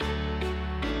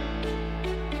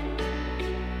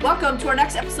Welcome to our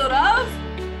next episode of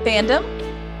Fandom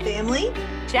Family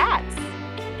Chats.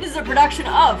 This is a production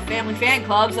of Family Fan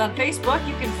Clubs on Facebook.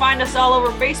 You can find us all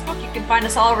over Facebook. You can find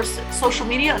us all over social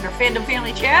media under Fandom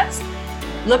Family Chats.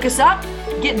 Look us up,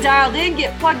 get dialed in,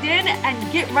 get plugged in,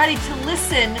 and get ready to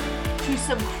listen to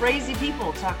some crazy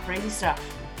people talk crazy stuff.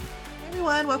 Hey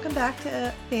everyone, welcome back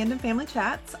to Fandom Family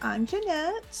Chats. I'm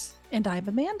Jeanette. And I'm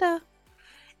Amanda.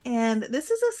 And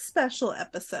this is a special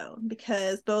episode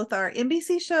because both our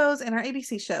NBC shows and our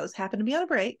ABC shows happen to be on a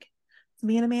break. So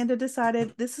me and Amanda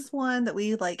decided this is one that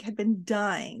we had been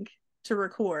dying to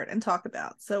record and talk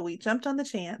about. So we jumped on the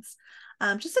chance.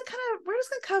 We're just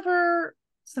gonna cover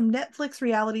some Netflix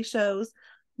reality shows,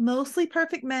 mostly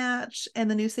Perfect Match and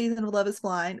the new season of Love is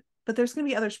Blind, but there's gonna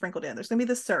be others sprinkled in. There's gonna be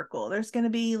The Circle. There's gonna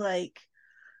be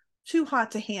Too Hot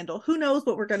to Handle. Who knows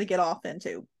what we're gonna get off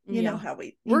into? You know how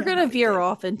we're gonna veer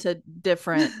off into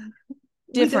different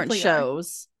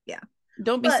shows. Yeah.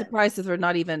 Don't be surprised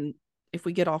if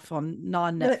we get off on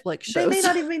non-Netflix shows. They may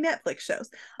not even be Netflix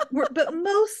shows. But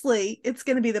mostly it's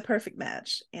gonna be The Perfect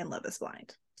Match and Love is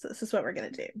Blind. So this is what we're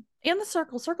gonna do. And The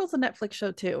Circle. Circle's a Netflix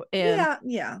show too. And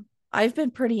yeah. I've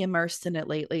been pretty immersed in it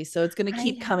lately, so it's gonna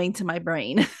keep coming to my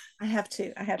brain. I have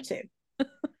to.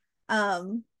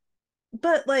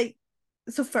 But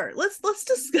so first, let's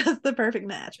discuss The Perfect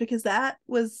Match, because that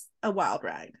was a wild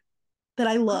ride that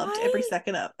I loved every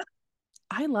second of.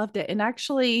 I loved it. And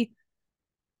actually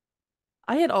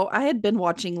I had been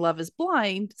watching Love is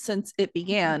Blind since it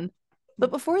began. But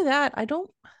before that,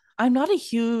 I'm not a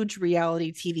huge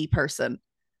reality TV person.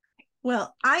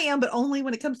 Well, I am, but only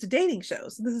when it comes to dating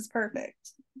shows. This is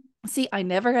perfect. See, I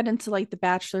never got into The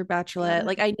Bachelor,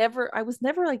 Bachelorette. Yeah. I was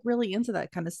never really into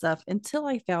that kind of stuff until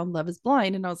I found Love is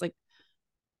Blind, and I was like,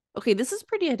 okay, this is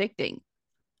pretty addicting.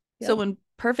 Yep. So when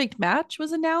Perfect Match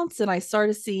was announced and I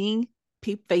started seeing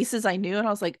faces I knew, and I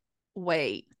was like,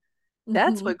 wait,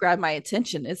 that's what grabbed my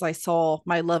attention, is I saw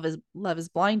my Love is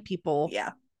Blind people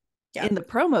in the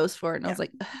promos for it. And I was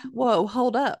like, whoa,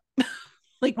 hold up.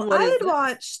 I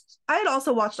had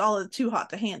also watched all of the Too Hot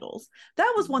to Handles.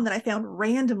 That was one that I found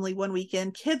randomly one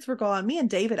weekend. Kids were gone. Me and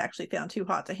David actually found Too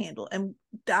Hot to Handle, and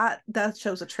that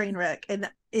show's a train wreck, and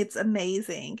it's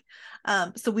amazing.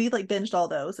 So we binged all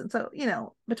those, and so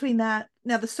between that,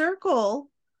 now The Circle,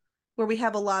 where we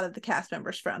have a lot of the cast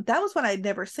members from, that was one I'd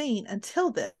never seen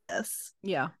until this.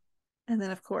 Yeah, and then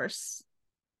of course,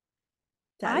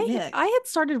 I had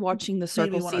started watching The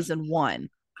Circle season 1.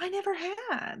 I never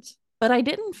had. But I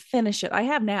didn't finish it. I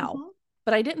have now,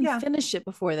 but I didn't finish it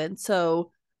before then.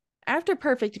 So after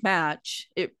Perfect Match,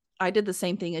 I did the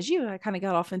same thing as you. I kind of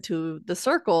got off into The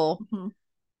Circle,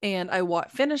 and I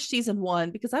finished season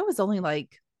 1 because I was only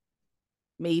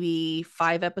maybe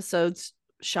 5 episodes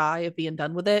shy of being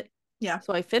done with it. Yeah.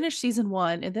 So I finished season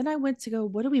 1, and then I went to go,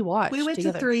 what do we watch? We went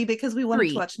together? To 3 because we wanted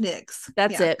to watch Nick's.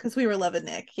 That's it. Because we were loving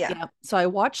Nick. Yeah. So I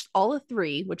watched all of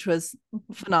 3, which was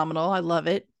phenomenal. I love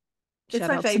it. It's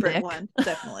my favorite one,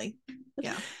 definitely.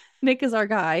 Yeah. Nick is our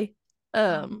guy.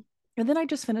 And then I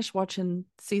just finished watching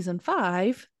season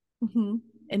 5. And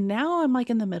now I'm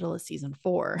in the middle of season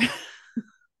 4.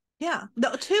 Yeah. The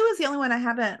 2 is the only one I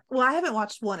haven't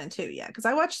watched 1 and 2 yet, because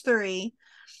I watched 3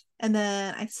 and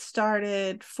then I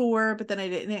started 4, but then it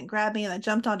didn't grab me, and I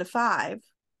jumped onto 5.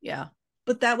 Yeah.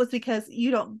 But that was because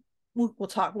we'll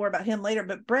talk more about him later,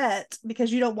 but Brett,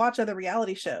 because you don't watch other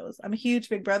reality shows. I'm a huge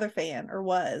Big Brother fan, or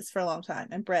was for a long time.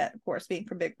 And Brett, of course, being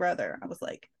from Big Brother, I was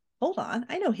like, hold on,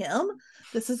 I know him.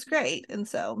 This is great. And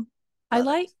so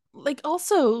I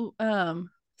also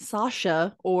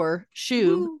Sasha or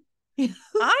Shu.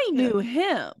 I knew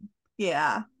him.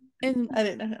 Yeah. And I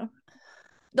didn't know him.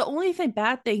 The only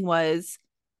bad thing was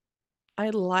I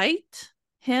liked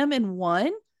him in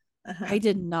 1. I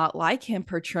did not like him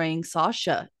portraying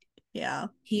Sasha. Yeah.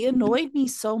 He annoyed me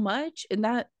so much, and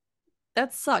that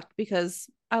sucked because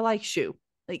I like Shu.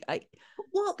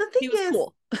 Well, the thing is,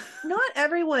 cool. Not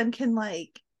everyone can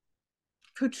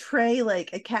portray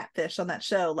a catfish on that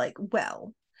show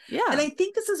well. Yeah. And I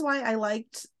think this is why I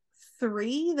liked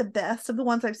 3 the best of the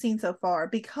ones I've seen so far,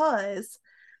 because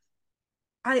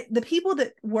the people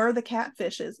that were the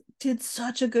catfishes did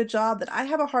such a good job that I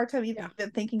have a hard time even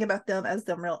thinking about them as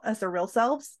their real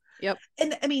selves. Yep.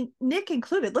 And I mean, Nick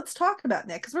included. Let's talk about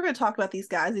Nick, because we're going to talk about these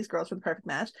girls from The Perfect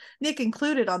Match. Nick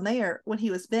included on there when he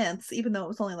was Vince, even though it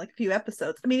was only a few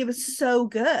episodes. I mean, it was so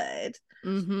good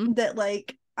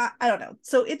that I don't know.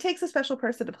 So it takes a special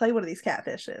person to play one of these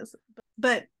catfishes.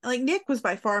 But Nick was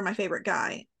by far my favorite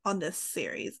guy on this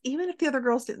series, even if the other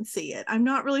girls didn't see it. I'm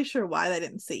not really sure why they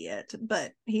didn't see it,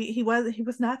 but he was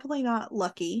definitely not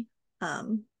lucky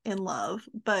in love.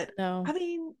 But no. I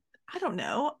mean, I don't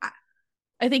know.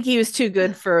 I think he was too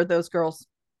good for those girls.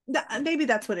 Maybe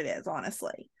that's what it is,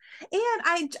 honestly.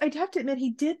 And I'd have to admit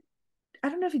he did. I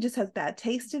don't know if he just has bad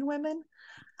taste in women,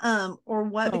 or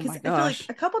what, Oh because my I feel like gosh.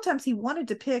 a couple times he wanted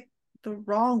to pick the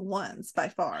wrong ones by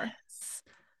far.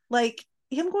 Like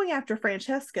him going after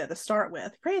Francesca to start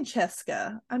with.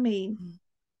 Francesca, I mean,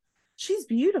 she's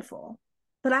beautiful,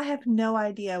 but I have no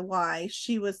idea why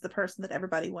she was the person that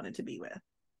everybody wanted to be with.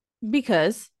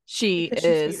 Because she Because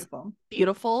she's is beautiful.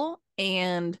 beautiful,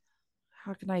 and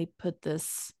how can I put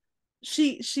this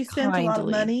She spent a lot of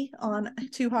kindly? money on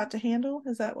Too Hot to Handle.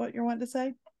 Is that what you're wanting to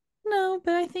say? No,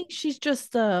 but I think she's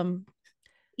just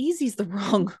easy's the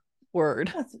wrong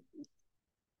word. That's,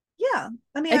 yeah.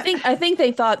 I mean, I think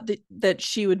they thought that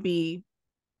she would be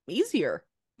easier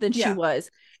than she yeah, was.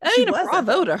 I she mean, a wasn't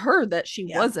bravo though. to her that she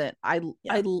Yeah, wasn't.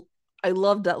 yeah. I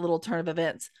loved that little turn of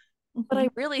events. But Mm-hmm. I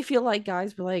really feel like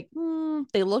guys were like,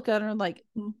 they look at her and like,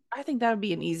 Mm-hmm. I think that would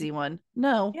be an easy one.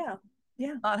 No, Yeah,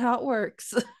 yeah, not how it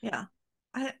works. yeah.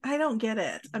 I don't get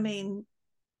it. I mean,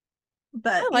 I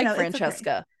but like it's okay.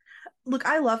 Francesca. Look,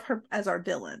 I love her as our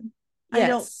villain. I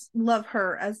don't Yes. love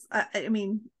her as I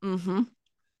mean, Mm-hmm.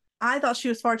 I thought she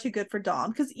was far too good for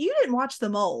Dom, because you didn't watch The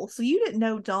Mole, so you didn't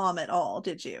know Dom at all,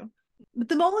 did you? But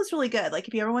The Mole is really good. Like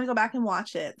if you ever want to go back and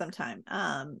watch it sometime,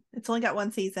 it's only got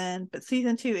one season, but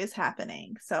season 2 is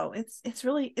happening. So it's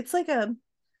really like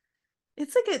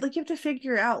you have to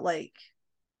figure out, like,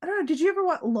 I don't know. Did you ever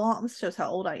watch long? This shows how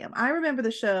old I am. I remember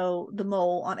the show The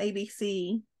Mole on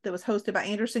ABC that was hosted by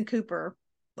Anderson Cooper,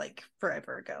 like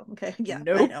forever ago. Okay, yeah, I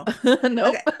Nope. know.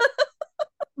 Nope. Okay,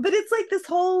 but it's like this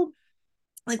whole,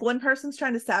 like, one person's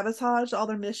trying to sabotage all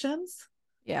their missions,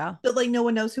 Yeah. but like no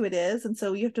one knows who it is, and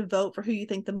so you have to vote for who you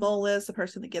think the mole is. The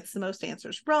person that gets the most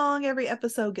answers wrong every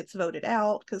episode gets voted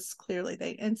out, because clearly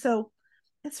they. And so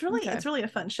Okay. it's really a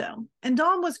fun show. And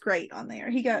Dom was great on there.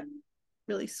 He got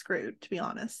really screwed, to be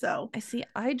honest. So I see.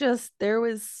 I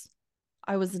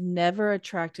was never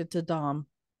attracted to Dom.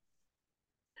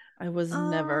 I was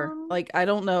never um like, I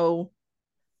don't know.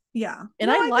 yeah, And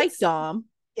no, I I could. like Dom.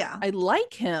 Yeah, I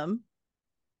like him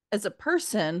as a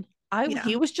person. yeah.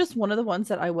 He was just one of the ones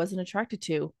that I wasn't attracted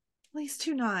to. Well, he's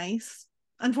too nice,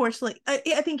 unfortunately.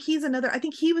 I think he's another. I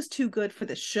think he was too good for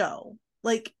the show.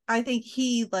 Like I think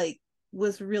he, like,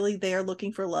 was really there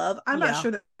looking for love. I'm not Yeah.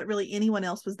 sure that really anyone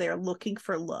else was there looking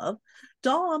for love.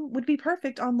 Dom would be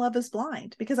perfect on Love Is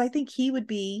Blind, because I think he would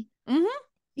be,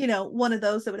 Mm-hmm. one of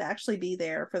those that would actually be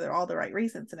there for all the right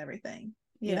reasons and everything.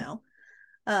 You Yeah. know,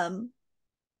 um,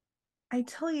 I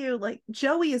tell you, like,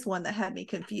 Joey is one that had me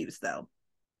confused though,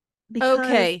 because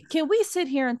Okay. Can we sit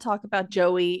here and talk about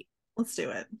Joey let's do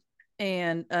it.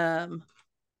 and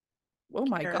oh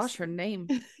my gosh, Carousel. her name.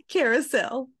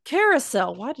 Carousel.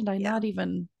 Carousel. Why did I Yeah, not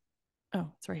even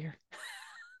Oh, it's right here.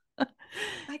 I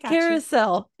got you.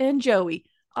 Carousel and Joey.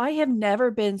 I have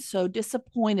never been so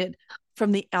disappointed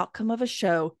from the outcome of a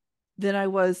show than I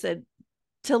was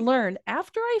to learn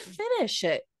after I finish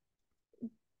it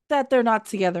that they're not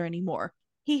together anymore.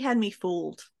 He had me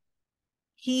fooled.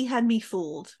 He had me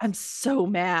fooled. I'm so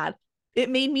mad. It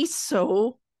made me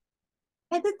so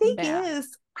And the thing mad.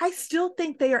 is, I still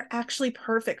think they are actually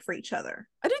perfect for each other.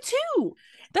 I do too.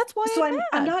 That's why So I'm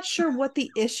mad. not sure what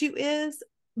the issue is,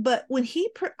 but when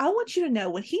I want you to know,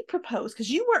 when he proposed,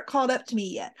 because you weren't called up to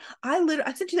me yet. I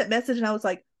sent you that message and I was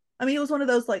like, I mean, it was one of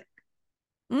those, like,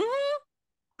 Mhm.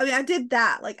 I mean, I did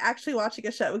that, like, actually watching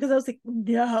a show, because I was like,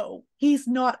 no, he's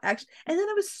not actually. And then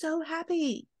I was so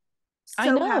happy. I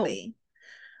So know. happy.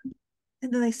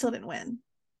 And then they still didn't win.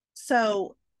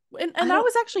 So I And I don't,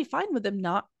 was actually fine with them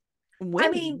not I mean,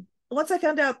 winning. once I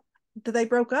found out that they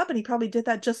broke up and he probably did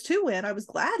that just to win, I was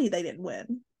glad they didn't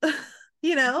win.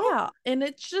 you know? Yeah, and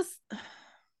it's just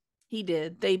he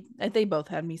did. They both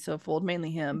had me so fooled,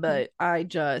 mainly him, Mhm. but I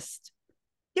just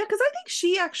Yeah, because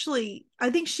I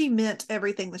think she meant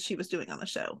everything that she was doing on the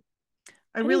show.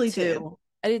 I I did really do. too.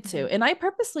 I did too. Mhm. And I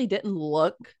purposely didn't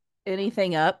look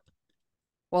anything up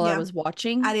while I Yeah, was I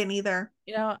watching. didn't either.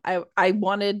 I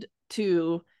wanted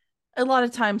to a lot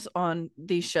of times on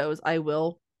these shows I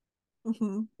will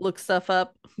Mhm. look stuff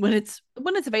up when it's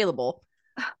available.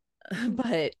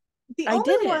 But The I only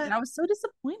didn't, and one, I was so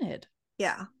disappointed.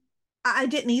 yeah, I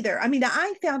didn't either. I mean,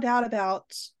 I found out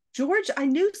about George. I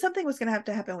knew something was going to have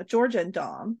to happen with Georgia and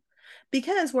Dom,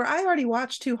 because where I already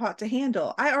watched Too Hot to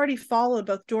Handle, I already followed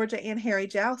both Georgia and Harry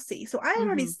Jousey. So I had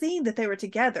already Mm-hmm. seen that they were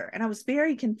together, and I was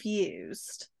very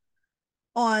confused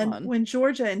on Fun. when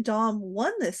Georgia and Dom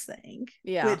won this thing,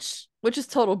 Yeah. which Which is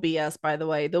total BS, by the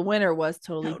way. The winner was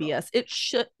totally total. BS. It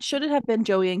should it have been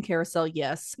Joey and Carousel?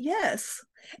 Yes. Yes.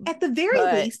 At the very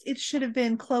But least, it should have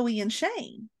been Chloe and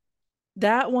Shane.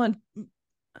 that one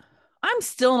I'm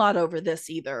still not over this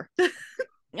either.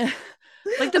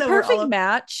 Like the No, we're all perfect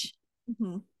match.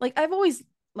 Mm-hmm. Like I've always,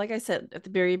 like I said at the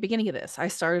very beginning of this, I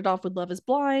started off with Love is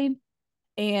Blind,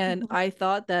 and Mm-hmm. I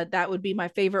thought that would be my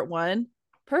favorite one.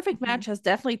 Perfect Mm-hmm. Match has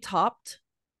definitely topped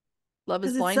Love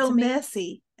is Because it's Blind so to me.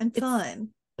 messy and It's, fun.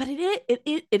 but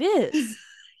it is.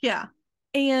 Yeah.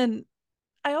 And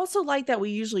I also like that we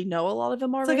usually know a lot of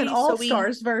them It's like an already. So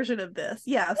all-stars version of this.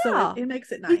 Yeah. So yeah, it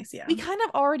makes it we, nice. Yeah. we kind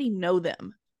of already know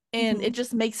them. And Mm-hmm. it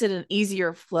just makes it an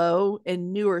easier flow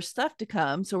and newer stuff to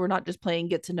come. So we're not just playing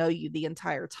get to know you the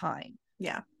entire time.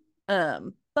 Yeah.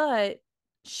 But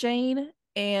Shane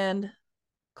and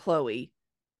Chloe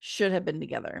should have been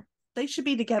together. They should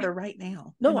be together right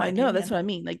now. No, I know, that's what I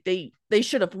mean. Like they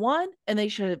should have won, and they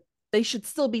should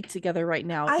still be together right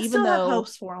now. I even still have though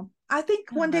hopes for them. I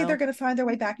think I one don't day know. they're going to find their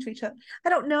way back to each other. I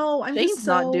don't know. I'm Shane's just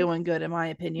not doing good, in my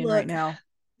opinion, right Look, now.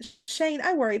 Shane,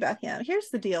 I worry about him. Here's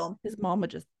the deal. His mama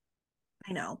just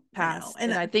I know. passed,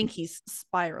 And I think he's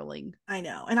spiraling. I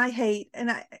know. And I hate, and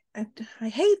I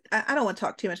hate, I don't want to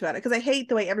talk too much about it because I hate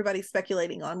the way everybody's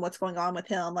speculating on what's going on with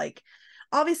him. Like,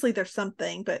 obviously there's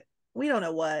something, but we don't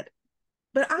know what.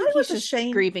 But I was just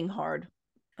ashamed. Grieving hard.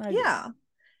 Yeah.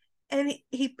 And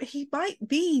he might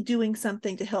be doing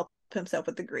something to help himself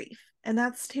with the grief. And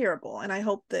that's terrible. And I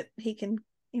hope that he can,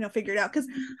 figure it out. Because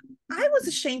I was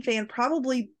a Shane fan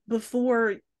probably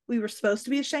before we were supposed to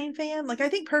be a Shane fan. Like, I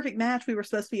think Perfect Match, we were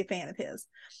supposed to be a fan of his.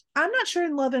 I'm not sure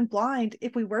in Love and Blind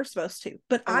if we were supposed to,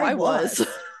 but I was.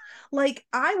 Like,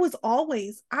 I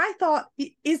thought,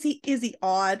 is he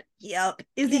odd? Yep.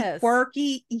 Is he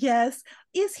quirky? Yes.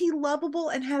 Is he lovable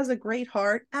and has a great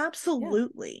heart?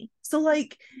 Absolutely. Yeah. So,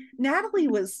 like, Natalie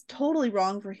was totally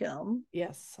wrong for him.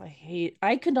 Yes.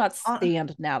 I could not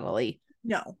stand Natalie.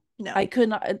 No. I could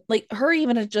not, like, her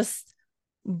even just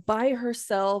by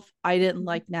herself. I didn't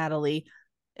like Natalie.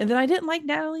 And then I didn't like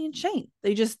Natalie and Shane.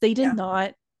 They did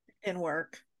not. Didn't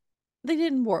work. They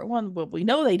didn't work. We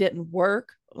know they didn't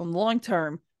work on long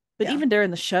term, but even during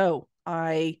the show,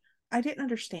 I didn't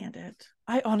understand it.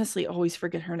 I honestly always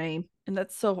forget her name, and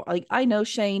that's so, like, I know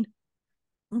Shane,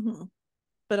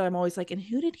 but I'm always like, and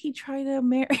who did he try to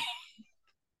marry?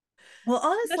 Well,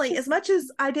 honestly, as much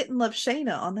as I didn't love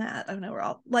Shayna on that, I know we're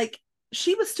all like,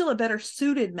 she was still a better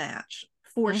suited match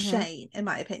for Shane, in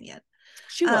my opinion.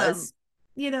 She was,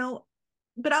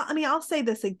 but I'll say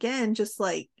this again, just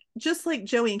like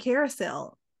Joey and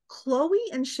Carousel, Chloe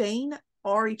and Shane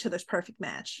are each other's perfect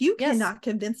match. You cannot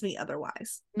convince me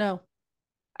otherwise. No,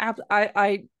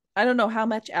 I don't know how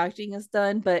much acting is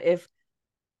done, but if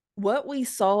what we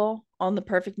saw on the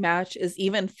perfect match is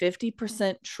even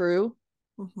 50% true,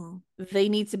 they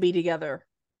need to be together.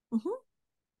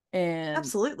 And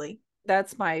absolutely,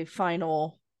 that's my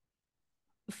final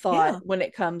thought when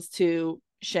it comes to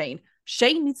Shane.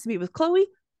 Shane needs to be with Chloe.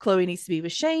 Chloe needs to be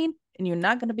with Shane, and you're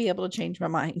not going to be able to change my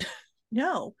mind.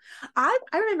 No, I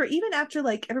remember even after,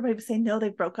 like, everybody was saying, no, they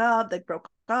broke up.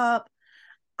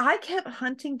 I kept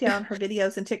hunting down her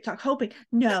videos and TikTok, hoping,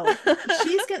 no,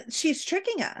 she's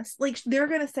tricking us. Like, they're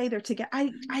going to say they're together.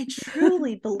 I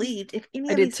truly believed if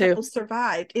any of these couples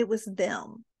survived, it was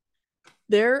them.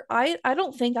 I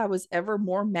don't think I was ever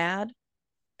more mad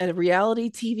at a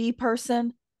reality TV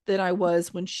person than I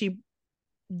was when she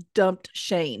dumped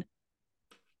Shane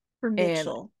for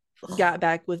Mitchell and got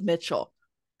back with Mitchell.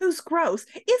 Who's gross.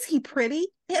 Is he pretty?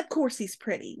 Of course he's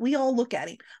pretty. We all look at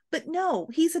him. But no,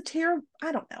 he's a terrible,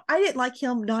 I don't know. I didn't like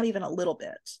him, not even a little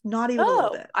bit. Not even a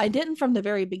little bit. I didn't from the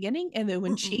very beginning. And then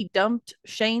when she dumped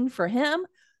Shane for him,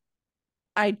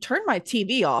 I turned my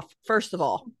TV off. First of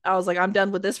all, I was like, I'm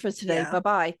done with this for today.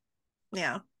 Bye-bye.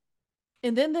 Yeah.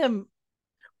 And then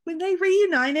when they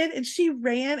reunited and she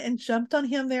ran and jumped on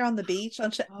him there on the beach. I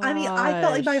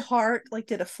felt like my heart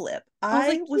did a flip.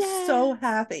 I was so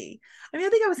happy. I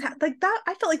think I was like that.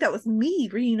 I felt like that was me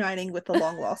reuniting with the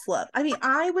long lost love.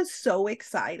 I was so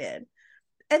excited.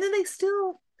 And then they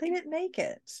didn't make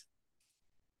it.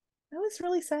 I was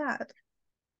really sad.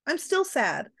 I'm still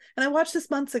sad. And I watched this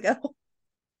months ago.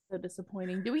 So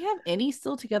disappointing. Do we have any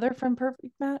still together from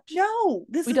Perfect Match? No,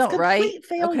 we don't, complete right?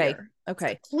 failure.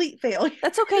 Okay. Complete failure.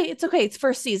 That's okay. It's okay. It's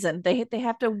first season. They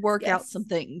have to work out some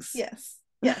things. Yes.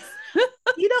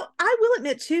 I will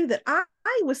admit too that I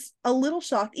was a little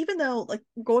shocked, even though, like,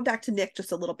 going back to Nick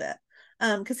just a little bit,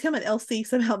 because him and LC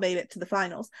somehow made it to the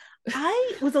finals.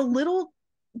 I was a little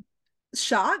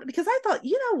shocked because I thought,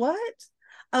 you know what?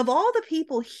 Of all the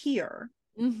people here,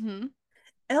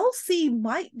 LC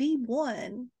might be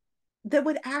one that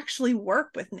would actually work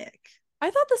with Nick.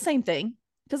 I thought the same thing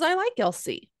because I like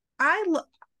LC.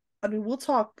 we'll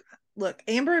talk look,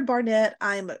 Amber and Barnett,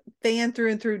 I'm a fan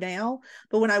through and through now.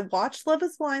 But when I watched Love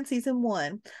is Blind season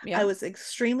 1, I was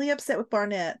extremely upset with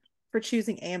Barnett for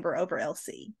choosing Amber over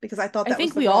LC because I thought that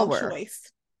was the wrong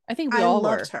choice. I think we all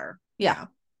loved her. Yeah.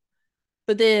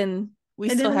 But then we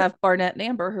still have Barnett and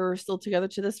Amber who are still together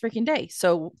to this freaking day.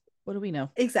 So what do we know?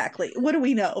 Exactly. What do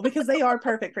we know? Because they are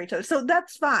perfect for each other. So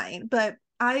that's fine. But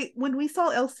when we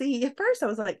saw LC at first, I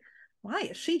was like, why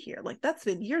is she here? Like, that's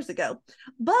been years ago.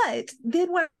 But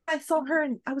then when I saw her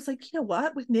and I was like, you know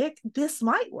what, with Nick, this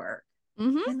might work.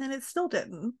 And then it still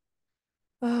didn't.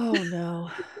 Oh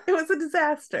no. It was a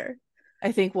disaster.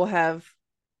 I think we'll have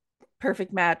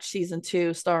Perfect Match season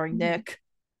 2 starring Nick.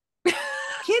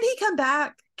 Can he come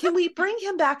back? Can we bring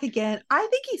him back again? I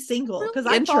think he's single because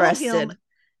I'm interested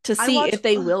to see if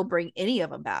they will bring any of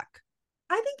them back.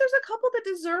 I think there's a couple that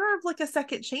deserve like a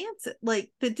second chance, like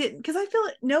that didn't, because I feel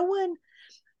like no one.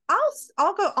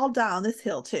 I'll die on this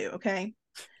hill too. Okay,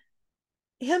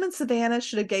 him and Savannah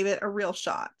should have gave it a real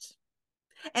shot,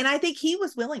 and I think he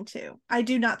was willing to. I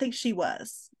do not think she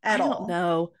was at all.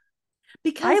 No,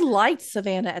 because I liked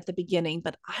Savannah at the beginning,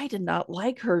 but I did not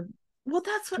like her. Well,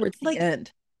 that's what towards the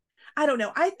end. I don't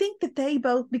know. I think that they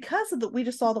both, because of we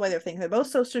just saw the way they're thinking. They're both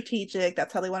so strategic.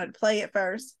 That's how they wanted to play at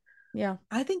first. Yeah.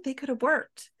 I think they could have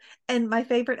worked. And my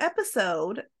favorite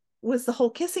episode was the whole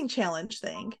kissing challenge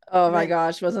thing. Oh my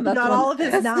gosh, wasn't that got all of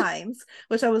his nines,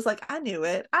 which I was like, I knew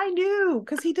it. I knew,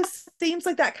 because he just seems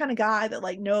like that kind of guy that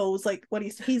like knows like what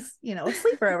he's a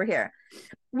sleeper over here.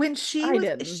 When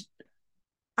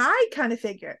I kind of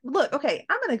figured, look, okay,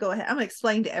 I'm going to go ahead. I'm going to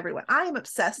explain to everyone. I am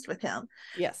obsessed with him.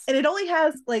 Yes. And it only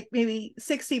has like maybe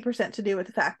 60% to do with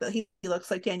the fact that he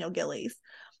looks like Daniel Gillies.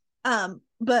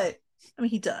 But I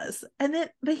mean, he does. And then,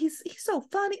 but he's so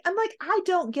funny. I'm like, I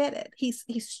don't get it.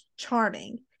 He's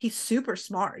charming. He's super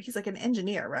smart. He's like an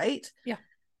engineer, right? Yeah.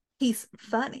 He's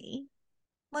funny.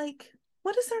 Like,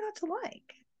 what is there not to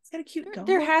like? He's got a cute dog.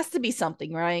 There has to be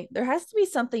something, right? There has to be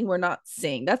something we're not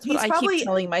seeing. That's what I keep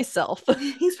telling myself.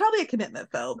 He's probably a commitment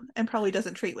phobe and probably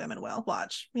doesn't treat women well.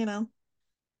 Watch,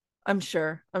 I'm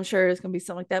sure it's gonna be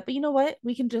something like that. But you know what?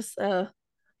 We can just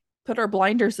put our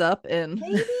blinders up and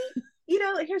maybe.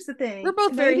 Here's the thing. We're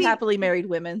both very happily married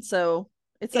women, so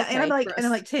it's okay. And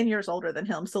I'm like 10 years older than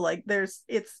him, so like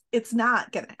it's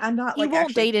not gonna. I'm not. He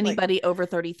won't date anybody over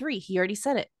 33. He already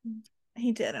said it.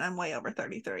 He did, and I'm way over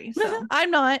 33. So I'm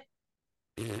not.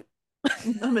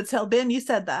 I'm gonna tell Ben you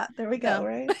said that. There we go.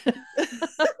 Right.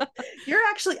 You're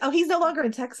actually. Oh, he's no longer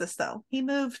in Texas though. He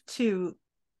moved to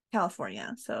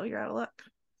California, so you're out of luck.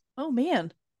 Oh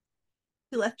man,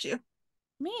 he left you.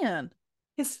 Man.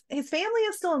 His family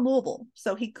is still in Louisville,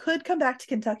 so he could come back to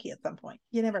Kentucky at some point.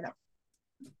 You never know.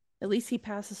 At least he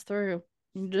passes through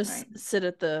and just sit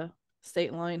at the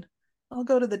state line. I'll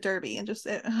go to the Derby and just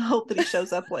hope that he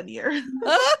shows up one year.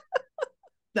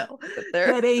 No,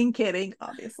 kidding,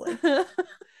 obviously.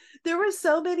 There were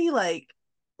so many like,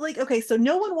 okay, so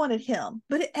no one wanted him,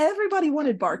 but everybody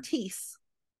wanted Bartise.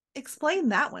 Explain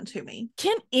that one to me.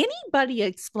 Can anybody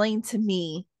explain to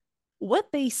me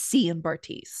what they see in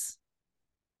Bartise?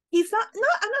 He's not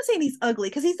I'm not saying he's ugly,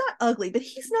 because he's not ugly, but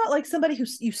he's not like somebody who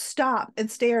you stop and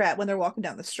stare at when they're walking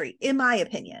down the street, in my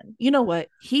opinion. You know what?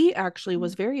 He actually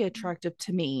was very attractive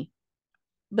to me.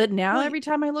 But now every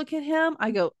time I look at him,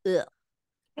 I go, ugh.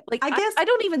 Like, I guess I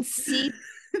don't even see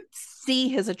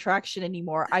his attraction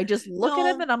anymore. I just look at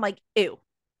him and I'm like, ew.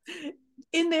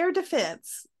 In their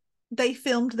defense, they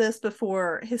filmed this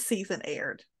before his season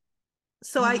aired.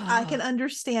 So I can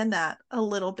understand that a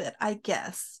little bit, I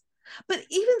guess. But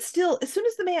even still, as soon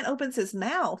as the man opens his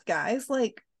mouth, guys,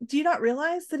 like, do you not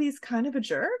realize that he's kind of a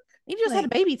jerk? He just had a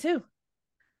baby too.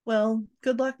 Well,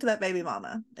 good luck to that baby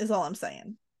mama, is all I'm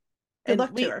saying. Good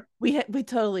luck to her. We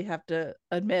totally have to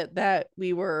admit that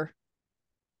we were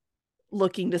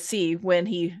looking to see when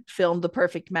he filmed The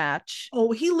Perfect Match.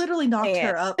 Oh, he literally knocked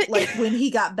her up like when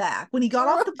he got back. When he got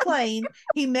off the plane,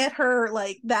 he met her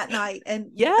like that night,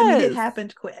 and it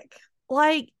happened quick.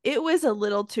 Like, it was a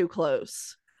little too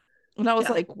close. And I was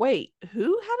like, wait,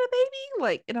 who had a baby?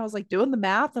 Like, and I was like doing the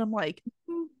math, and I'm like,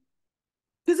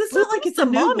 because it's not like it's a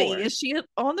mommy. Is she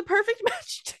on The Perfect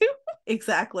Match too?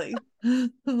 Exactly.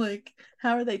 Like,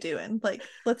 how are they doing? Like,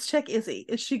 let's check Izzy.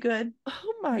 Is she good?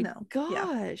 Oh my gosh.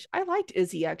 Yeah. I liked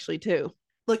Izzy actually too.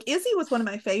 Look, Izzy was one of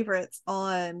my favorites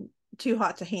on Too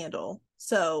Hot to Handle.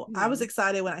 So I was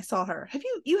excited when I saw her.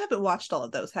 You haven't watched all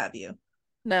of those, have you?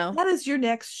 No. That is your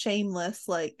next shameless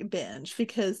like binge,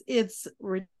 because it's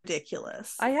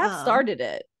ridiculous. I have started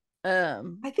it.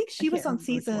 I think she was on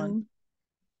season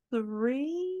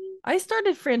 3. I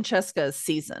started Francesca's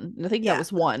season, and I think that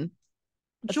was 1.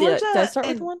 Georgia, did I start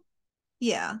with 1?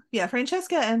 Yeah.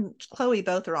 Francesca and Chloe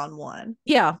both are on one.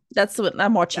 Yeah, that's what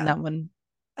I'm watching that one.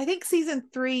 I think season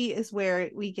 3 is where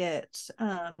we get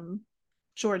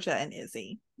Georgia and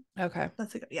Izzy. Okay.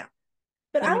 That's a good, yeah.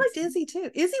 But I liked Izzy too.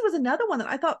 Izzy was another one that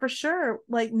I thought for sure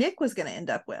like Nick was going to end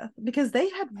up with because they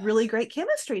had really great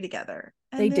chemistry together.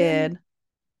 And they did.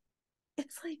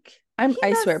 It's like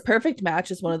I swear, Perfect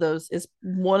Match is one of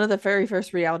the very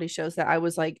first reality shows that I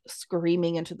was like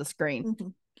screaming into the screen. Mm-hmm.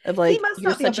 Of like, he must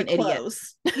not be such an idiot.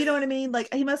 You know what I mean?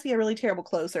 Like he must be a really terrible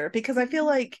closer because I feel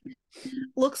like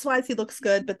looks wise he looks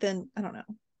good, but then I don't know.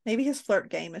 Maybe his flirt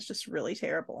game is just really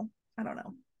terrible. I don't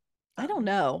know. I don't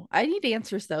know. I need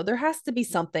answers though. There has to be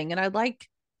something, and I'd like.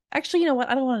 Actually, you know what?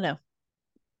 I don't want to know.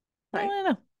 Right. I don't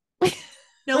want to know.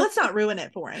 No, let's not ruin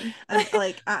it for him.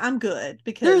 I'm good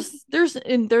because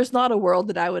there's not a world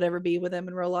that I would ever be with him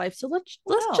in real life. So let's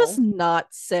just not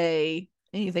say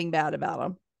anything bad about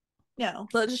him. No,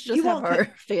 let's just have our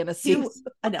fantasies.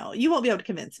 I know you won't be able to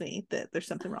convince me that there's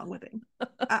something wrong with him.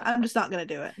 I'm just not going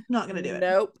to do it. Not going to do it.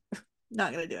 Nope.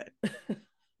 Not going to do it.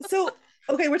 So,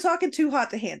 okay, we're talking Too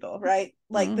Hot to Handle, right?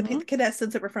 Like the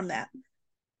contestants that were from that.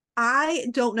 I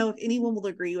don't know if anyone will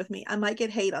agree with me. I might get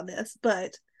hate on this,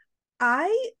 but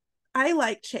I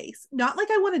like Chase. Not like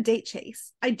I want to date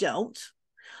Chase. I don't.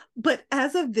 But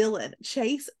as a villain,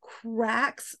 Chase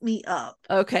cracks me up.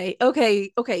 Okay,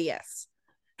 yes.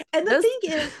 And the thing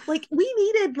is, like, we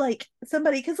needed like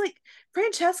somebody because like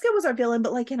Francesca was our villain,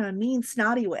 but like in a mean,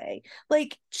 snotty way.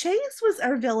 Like Chase was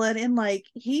our villain, and like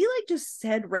he like just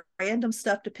said random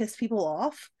stuff to piss people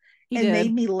off and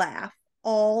made me laugh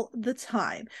all the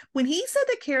time. When he said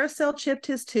that Carousel chipped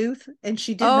his tooth and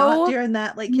she did not during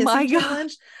that like kissing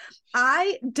challenge,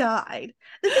 I died.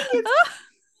 The thing is,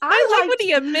 I like when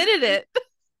he admitted it.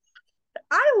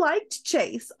 I liked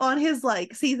Chase on his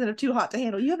like season of Too Hot to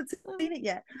Handle. You haven't seen it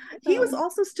yet. He was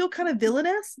also still kind of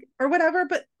villainous or whatever,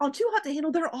 but on Too Hot to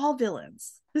Handle, they're all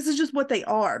villains. This is just what they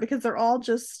are because they're all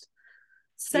just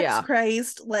sex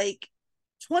crazed, like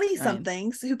 20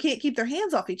 somethings who can't keep their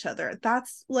hands off each other.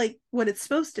 That's like what it's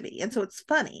supposed to be. And so it's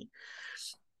funny.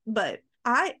 But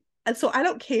I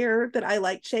don't care that I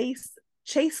like Chase.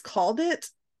 Chase called it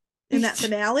in that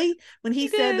finale when he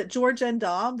said that Georgia and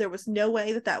Dom, there was no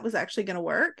way that was actually going to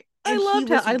work. And I loved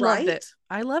it.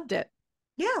 I loved it.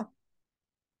 Yeah.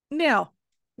 Now,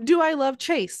 do I love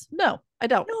Chase? No, I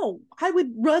don't. No, I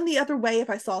would run the other way if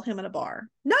I saw him in a bar.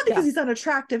 Not because he's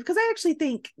unattractive, because I actually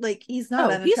think like he's not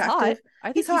unattractive. He's hot.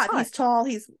 I think he's hot. He's tall.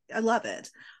 I love it.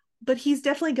 But he's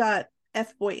definitely got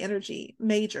F-boy energy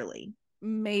majorly.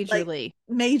 Majorly.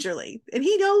 Like, majorly. And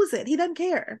he knows it. He doesn't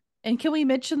care. And can we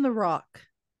mention The Rock?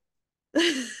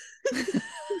 Because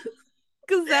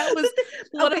that was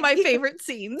one of my favorite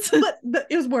scenes. But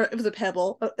it was a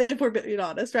pebble, if we're being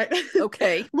honest, right?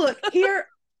 Okay. Look, here,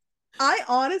 I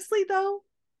honestly, though,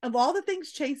 of all the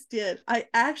things Chase did, I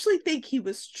actually think he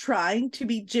was trying to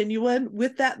be genuine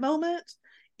with that moment.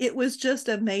 It was just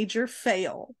a major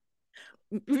fail.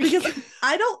 Because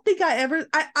I don't think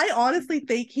I honestly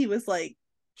think he was like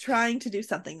trying to do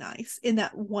something nice in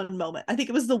that one moment. I think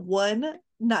it was the one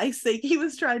nice thing he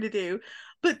was trying to do.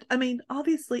 But I mean,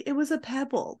 obviously it was a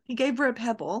pebble. He gave her a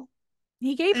pebble.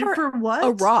 He gave her for what?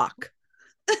 A rock.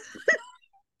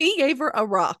 He gave her a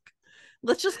rock.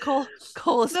 Let's just call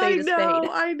a spade a spade.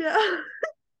 I know.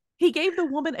 He gave the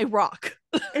woman a rock.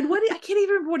 And I can't even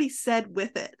remember what he said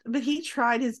with it, but he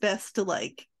tried his best to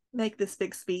like make this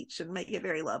big speech and make it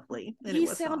very lovely. And he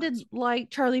sounded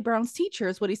like Charlie Brown's teacher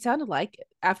is what he sounded like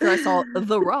after I saw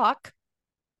The Rock.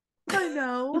 I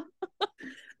know.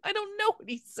 I don't know what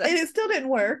he said. And it still didn't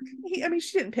work. She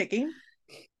didn't pick him.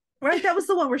 Right? That was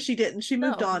the one where she didn't. She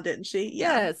moved on, didn't she?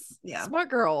 Yeah. Yes. Yeah. Smart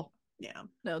girl. Yeah.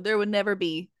 No, there will never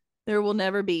be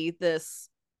this.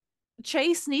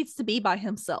 Chase needs to be by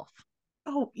himself.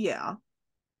 Oh, yeah.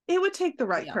 It would take the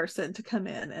right person to come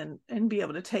in and be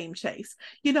able to tame Chase.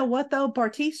 You know what, though?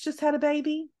 Bartise just had a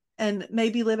baby and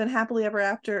maybe living happily ever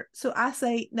after. So I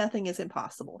say nothing is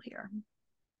impossible here.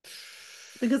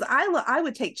 Because I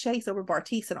would take Chase over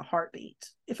Bartise in a heartbeat,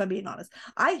 if I'm being honest.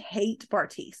 I hate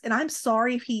Bartise. And I'm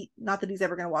sorry if not that he's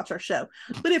ever going to watch our show,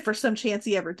 but if for some chance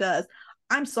he ever does,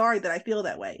 I'm sorry that I feel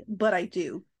that way, but I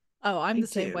do. Oh, I'm the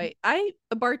same way.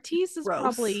 Bartise is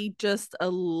probably just a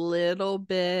little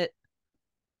bit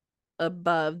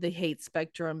above the hate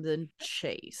spectrum than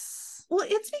Chase. Well,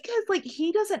 it's because like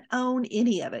he doesn't own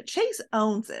any of it. Chase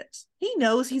owns it. He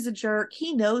knows he's a jerk.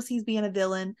 He knows he's being a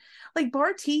villain. Like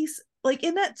Bartise, like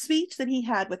in that speech that he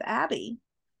had with Abby,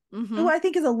 who I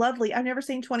think is a lovely, I've never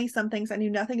seen 20 somethings. I knew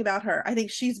nothing about her. I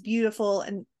think she's beautiful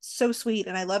and so sweet.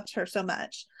 And I loved her so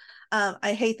much.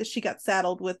 I hate that she got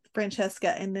saddled with Francesca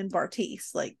and then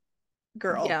Bartise. Like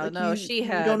girl. Yeah, Like no, you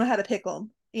don't know how to pick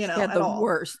them, she had at the all.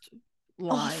 worst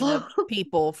line Awful. of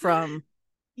people from,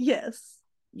 Yes.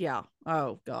 yeah.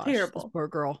 Oh gosh, this Terrible. poor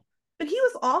girl. But he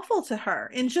was awful to her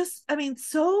and just, I mean,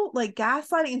 so like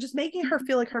gaslighting and just making her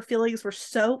feel like her feelings were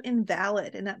so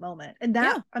invalid in that moment. And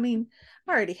that, Yeah. I mean,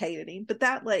 I already hated him, but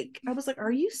that, like, I was like,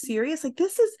 are you serious? Like,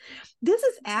 this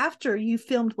is after you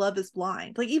filmed Love is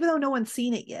Blind. Like, even though no one's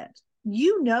seen it yet,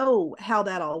 you know how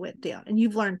that all went down and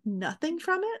you've learned nothing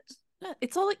from it.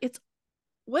 It's all, it's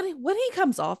what he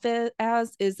comes off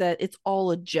as is that it's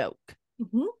all a joke.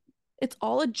 Mm-hmm. It's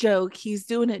all a joke. He's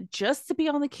doing it just to be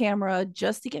on the camera,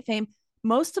 just to get fame.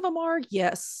 Most of them are,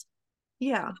 yes.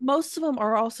 Yeah. Most of them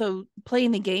are also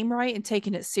playing the game right and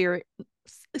taking it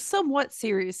somewhat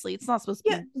seriously. It's not supposed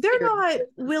to Yeah. be. They're not business,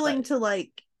 willing but to,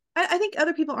 like, I think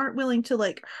other people aren't willing to,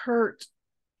 like, hurt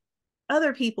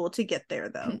other people to get there,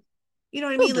 though. You know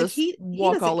what I he'll mean? Like, just he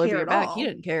walk doesn't all over care your at back. He all.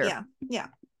 didn't care. Yeah. Yeah.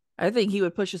 I think he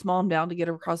would push his mom down to get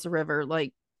her across the river.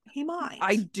 Like, He might.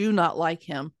 I do not like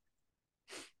him.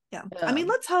 Yeah. I mean,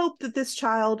 let's hope that this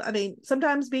child, I mean,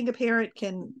 sometimes being a parent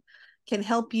can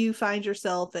help you find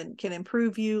yourself and can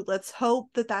improve you. Let's hope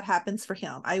that that happens for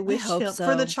him. I wish hope him,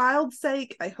 for the so. child's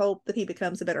sake, I hope that he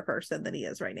becomes a better person than he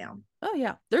is right now. Oh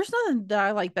yeah. There's nothing that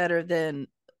I like better than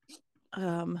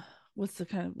what's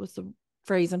the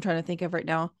phrase I'm trying to think of right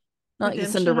now? Not like the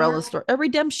Redemption Cinderella arc. story. A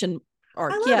redemption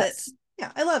arc. I love Yes. it.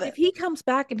 Yeah, I love If it. he comes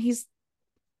back and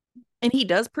he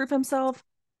does prove himself,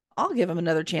 I'll give him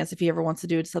another chance if he ever wants to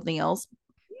do something else.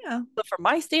 Yeah. But for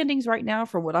my standings right now,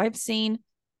 from what I've seen,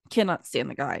 cannot stand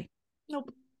the guy.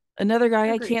 Nope. Another guy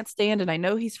I Agreed. can't stand, and I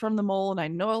know he's from the mole, and I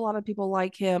know a lot of people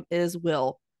like him, is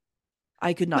Will.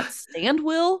 I could not stand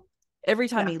Will. Every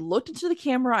time he looked into the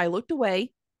camera, I looked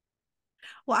away.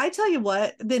 Well, I tell you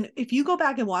what, then if you go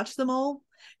back and watch them all,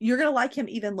 you're gonna like him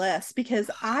even less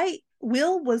because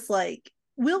Will was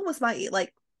my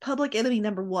like public enemy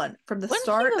number one from the Wasn't he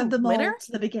start the of the mole winner?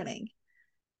 to the beginning.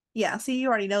 Yeah, see, you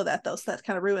already know that though, so that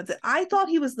kind of ruins it. I thought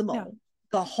he was the mole. Yeah.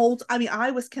 The whole I mean,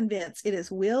 I was convinced it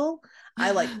is Will.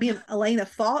 I like me and Elena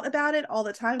fought about it all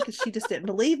the time because she just didn't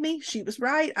believe me. She was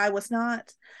right. I was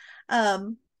not.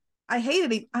 I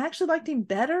hated him. I actually liked him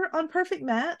better on Perfect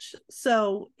Match.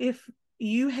 So if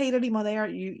you hated him on there,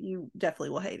 you definitely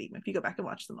will hate him if you go back and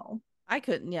watch them all. I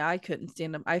couldn't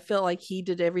stand him. I feel like he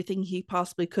did everything he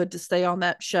possibly could to stay on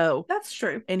that show. That's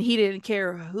true. And he didn't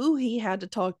care who he had to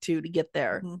talk to get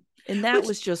there. Mm-hmm. And that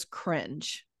was just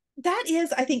cringe. That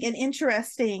is, I think, an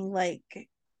interesting, like,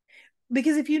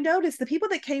 because if you notice, the people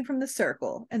that came from the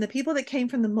circle and the people that came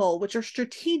from the mole, which are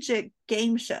strategic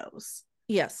game shows,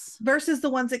 yes, versus the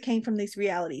ones that came from these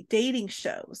reality dating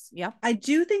shows, yeah, I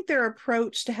do think their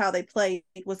approach to how they played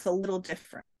was a little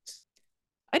different.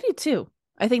 I do too.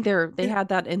 I think they had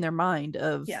that in their mind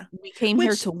of, we came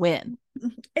here to win.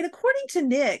 And according to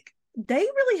Nick, they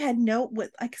really had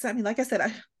because I mean, like I said,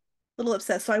 I'm a little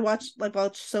obsessed. So I watched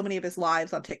so many of his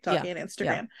lives on TikTok and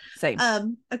Instagram. Yeah,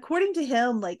 same. According to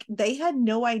him, like they had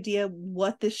no idea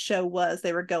what this show was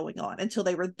they were going on until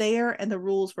they were there and the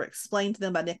rules were explained to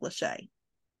them by Nick Lachey.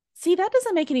 See, that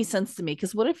doesn't make any sense to me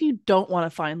because what if you don't want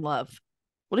to find love?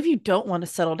 What if you don't want to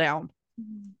settle down?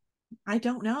 I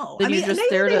don't know. Then you're just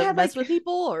there to mess with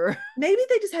people, or maybe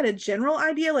they just had a general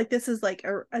idea, like this is like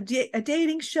a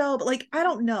dating show, but like I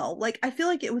don't know. Like I feel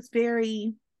like it was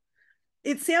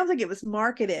it sounds like it was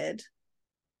marketed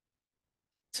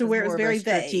to where it was very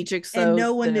strategic, vague, and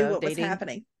no one knew what was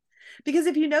happening. Because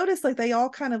if you notice, like they all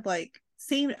kind of like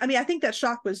seemed. I mean, I think that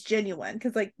shock was genuine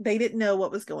because like they didn't know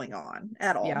what was going on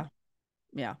at all.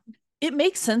 Yeah. It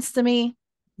makes sense to me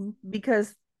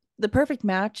because the perfect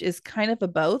match is kind of a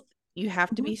both. You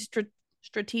have to be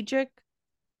strategic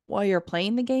while you're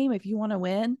playing the game if you want to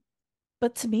win.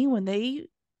 But to me, when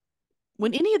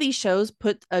any of these shows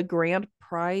put a grand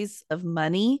prize of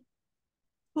money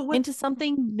into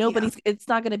something, it's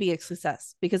not going to be a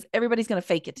success because everybody's going to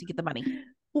fake it to get the money.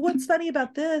 Well, what's funny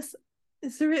about this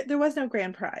is there was no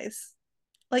grand prize.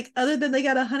 Like other than they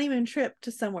got a honeymoon trip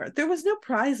to somewhere, there was no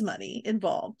prize money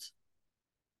involved.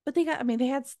 But they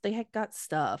had got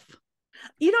stuff.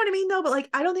 You know what I mean, though. But like,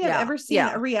 I don't think I've ever seen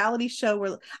a reality show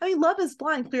where, I mean, Love is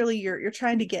Blind. Clearly, you're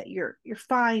trying to get your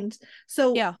find.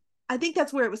 So yeah, I think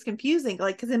that's where it was confusing.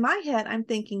 Like, because in my head, I'm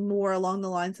thinking more along the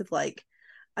lines of like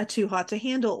a Too Hot to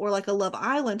Handle or like a Love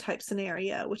Island type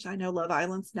scenario, which I know Love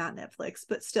Island's not Netflix,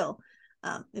 but still,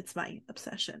 it's my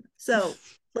obsession. So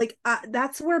like,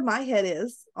 that's where my head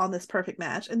is on this perfect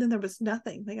match. And then there was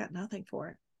nothing. They got nothing for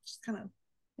it. Just kind of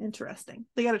interesting.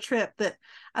 They got a trip that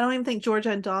I don't even think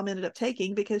Georgia and Dom ended up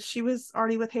taking because she was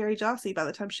already with Harry Jossie by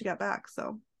the time she got back.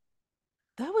 So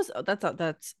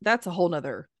that's a whole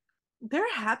nother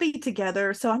they're happy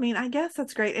together. So I mean, I guess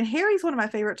that's great. And Harry's one of my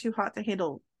favorite Too Hot to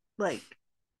Handle like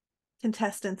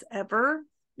contestants ever.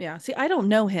 Yeah. See, I don't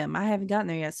know him. I haven't gotten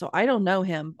there yet, so I don't know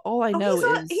him. All I Oh, know he's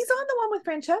on the one with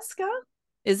Francesca.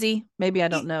 is he? Maybe I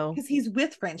don't know. Because he's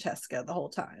with Francesca the whole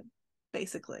time,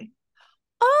 basically.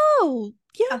 Oh,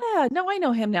 yeah. No, I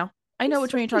know him now. I know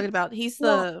which one you're talking about. He's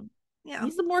the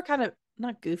he's the more kind of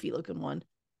not goofy looking one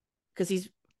because he's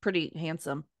pretty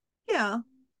handsome. Yeah.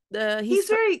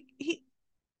 He's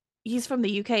he's from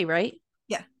the UK, right?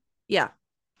 Yeah. Yeah.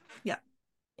 Yeah.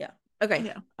 Yeah. Okay.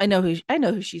 Yeah. I know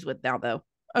who she's with now though.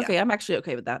 Okay, yeah. I'm actually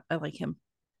okay with that. I like him.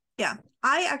 Yeah.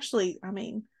 I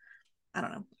mean, I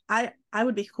don't know. I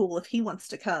would be cool if he wants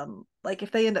to come. Like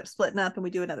if they end up splitting up and we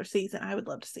do another season, I would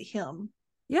love to see him.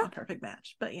 Yeah. On Perfect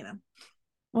Match. But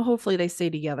well, hopefully they stay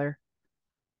together.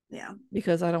 Yeah.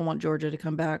 Because I don't want Georgia to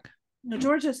come back. No,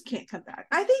 Georgia can't come back.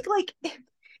 I think like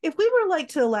if we were like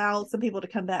to allow some people to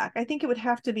come back, I think it would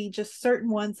have to be just certain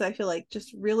ones that I feel like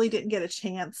just really didn't get a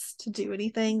chance to do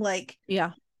anything. Like,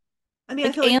 yeah. I mean,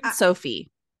 like I feel like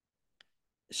Sophie.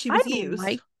 She was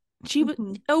used. She was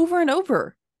over and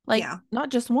over. Like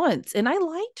not just once. And I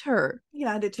liked her.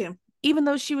 Yeah, I did too. Even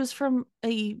though she was from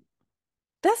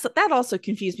that also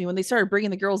confused me when they started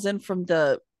bringing the girls in from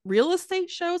the real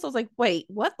estate shows. I was like, wait,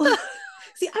 what the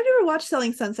See, I've never watched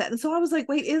Selling Sunset, and so I was like,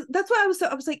 "Wait, that's what I was."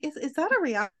 I was like, "Is that a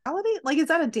reality? Like, is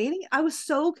that a dating?" I was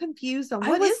so confused on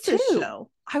what is this show.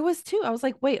 I was too. I was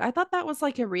like, "Wait, I thought that was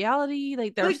like a reality.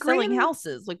 Like they're selling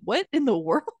houses. Like what in the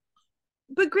world?"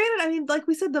 But granted, I mean, like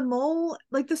we said, the mole,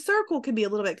 like the circle can be a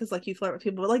little bit because like you flirt with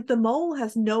people, but like the mole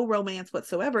has no romance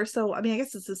whatsoever. So I mean, I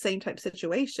guess it's the same type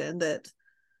situation that.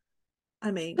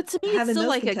 I mean, but to me, it's still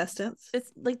like contestants.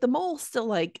 It's like the mole's still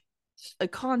like a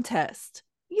contest.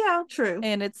 Yeah, true.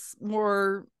 And it's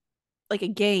more like a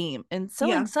game. And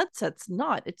Selling Sunset's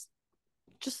not. It's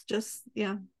just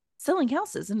selling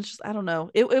houses. And it's just I don't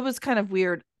know. It was kind of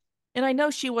weird. And I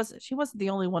know she wasn't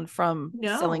the only one from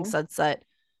Selling Sunset.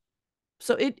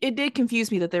 So it did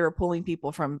confuse me that they were pulling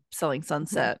people from Selling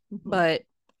Sunset. Mm-hmm. But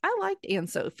I liked Anne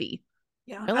Sophie.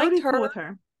 Yeah, I liked her. Cool with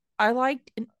her.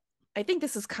 I think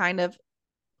this is kind of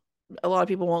a lot of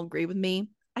people won't agree with me.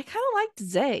 I kind of liked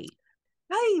Zay.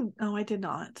 I did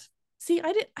not. See,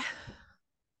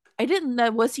 I didn't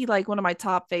know. Was he like one of my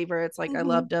top favorites? Like I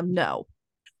loved him. No,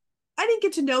 I didn't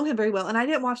get to know him very well, and I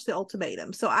didn't watch The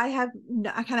Ultimatum, so I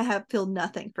kind of feel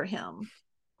nothing for him.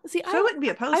 See, I wouldn't be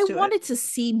opposed to it. I wanted to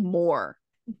see more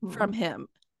from him.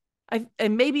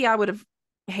 And maybe I would have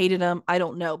hated him. I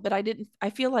don't know, but I didn't. I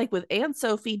feel like with Anne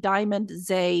Sophie, Diamond,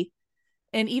 Zay,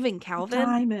 and even Calvin.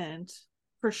 Diamond.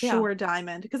 For sure,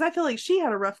 Diamond. Because I feel like she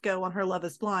had a rough go on her Love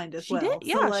is Blind as well. She did.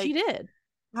 Yeah, so, she did.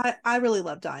 I really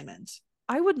love Diamond.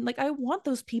 I want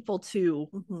those people to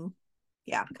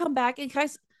come back. And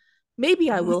guys,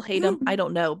 maybe I will hate them. I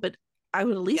don't know. But I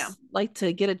would at least like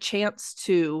to get a chance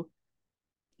to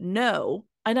know.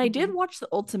 And I did watch The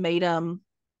Ultimatum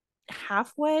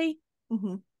halfway.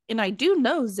 And I do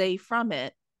know Zay from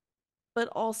it. But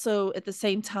also at the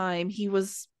same time,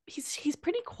 he's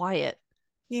pretty quiet.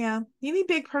 Yeah, you need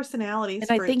big personalities.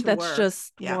 And I think that's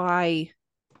just why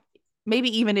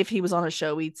maybe even if he was on a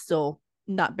show, we'd still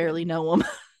not barely know him.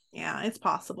 Yeah, it's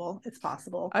possible. It's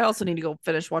possible. I also need to go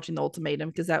finish watching The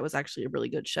Ultimatum because that was actually a really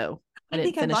good show. I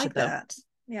think I'd like that.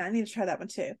 Yeah, I need to try that one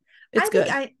too. It's good.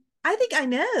 I think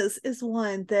Inez is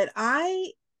one that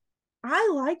I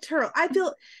liked her. I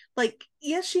feel like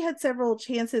yes, she had several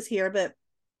chances here, but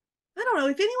I don't know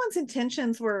if anyone's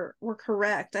intentions were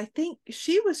correct. I think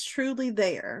she was truly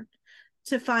there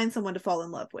to find someone to fall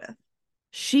in love with.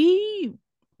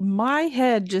 My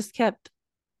head just kept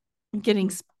getting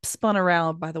spun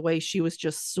around by the way she was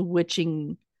just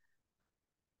switching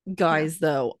guys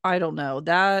though. I don't know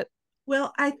that.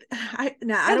 Well, I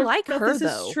don't like her this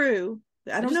though. Is true.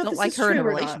 I don't know if don't this like is her true in a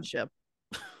relationship.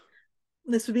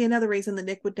 This would be another reason that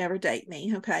Nick would never date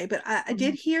me. Okay. But I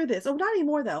did hear this. Oh, not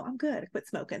anymore though. I'm good. I quit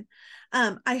smoking.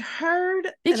 I heard,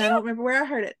 I don't remember where I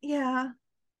heard it. Yeah.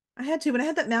 I had to, when I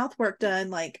had that mouth work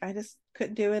done, like I just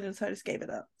couldn't do it. And so I just gave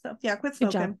it up. So yeah, I quit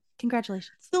smoking. Good job.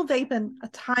 Congratulations. Still vaping a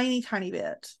tiny, tiny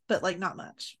bit, but like not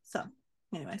much. So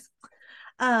anyways,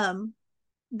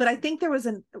 but I think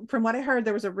from what I heard,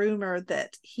 there was a rumor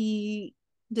that he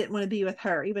didn't want to be with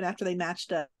her even after they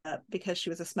matched up because she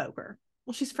was a smoker.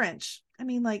 Well, she's French. I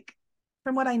mean, like,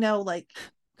 from what I know, like,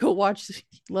 go watch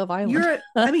Love Island.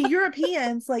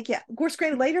 Europeans, like, yeah, of course,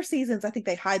 granted, later seasons, I think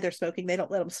they hide their smoking. They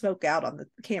don't let them smoke out on the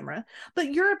camera. But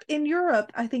in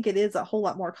Europe, I think it is a whole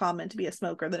lot more common to be a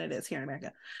smoker than it is here in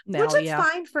America. Which is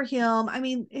fine for him. I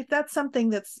mean, if that's something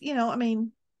that's,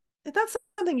 if that's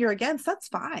something you're against, that's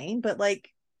fine. But like,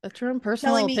 That's your own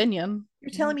personal telling me opinion.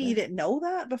 you're telling me you didn't know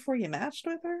that before you matched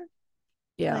with her?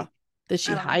 Yeah. Like, Did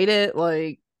she I don't know. hide it?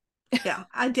 Like, Yeah,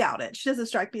 I doubt it. She doesn't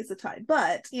strike me as a type,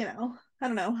 but I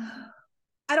don't know.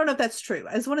 I don't know if that's true.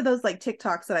 It's one of those like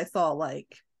TikToks that I saw.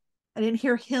 Like, I didn't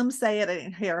hear him say it, I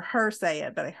didn't hear her say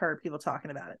it, but I heard people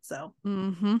talking about it. So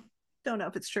don't know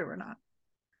if it's true or not.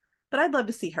 But I'd love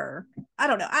to see her. I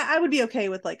don't know. I would be okay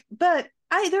with like, but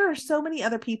there are so many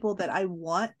other people that I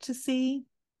want to see.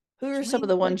 who are some of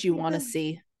the ones you want to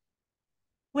see?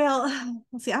 Well,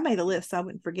 let's see. I made a list, so I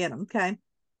wouldn't forget them. Okay.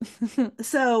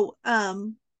 So,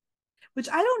 which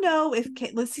I don't know if,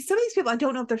 let's see, some of these people, I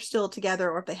don't know if they're still together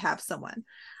or if they have someone.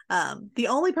 The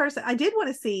only person I did want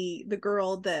to see, the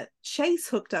girl that Chase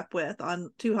hooked up with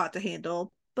on Too Hot to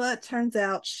Handle, but turns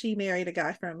out she married a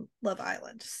guy from Love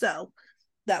Island. So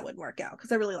that wouldn't work out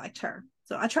because I really liked her.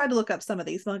 So I tried to look up some of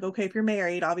these. I'm like, okay, if you're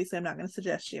married, obviously I'm not going to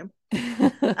suggest you.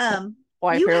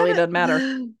 Why apparently doesn't matter.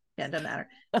 Yeah, it doesn't matter.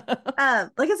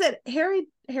 Like I said, Harry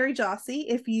Jossie,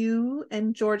 if you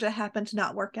and Georgia happen to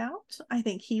not work out, I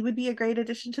think he would be a great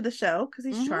addition to the show because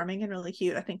he's charming and really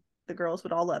cute. I think the girls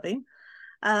would all love him.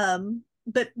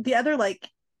 But the other like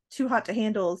Too Hot to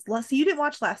Handles, so you didn't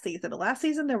watch last season, but last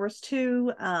season there was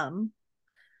two.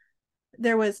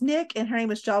 There was Nick and her name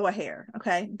was Jawa Hair.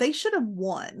 Okay, they should have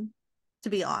won. To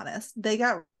be honest, they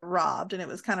got robbed, and it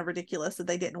was kind of ridiculous that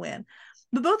they didn't win.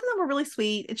 But both of them were really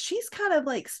sweet, and she's kind of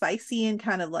like spicy and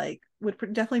kind of like would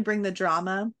definitely bring the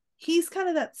drama. He's kind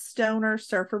of that stoner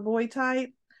surfer boy type,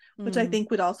 which I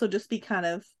think would also just be kind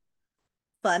of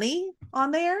funny on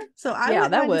there. So I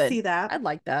would like to see that. I'd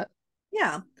like that.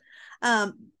 Yeah.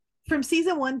 From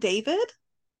season 1, David,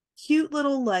 cute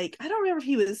little, like, I don't remember if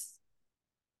he was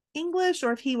English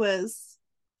or if he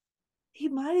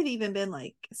might have even been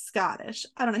like Scottish.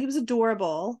 I don't know. He was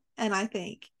adorable, and I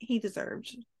think he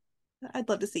deserved. I'd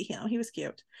love to see him. He was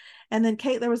cute. And then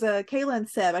there was a Kayla and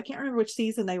Seb. I can't remember which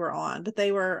season they were on, but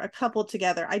they were a couple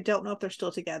together. I don't know if they're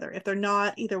still together. If they're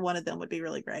not, either one of them would be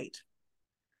really great.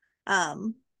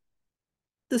 The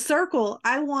Circle,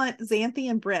 I want Xanthi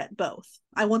and Brett both.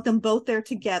 I want them both there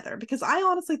together because I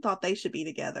honestly thought they should be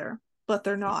together, but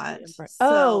they're not.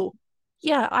 So,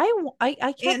 yeah,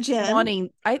 I kept wanting.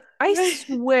 I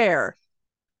swear,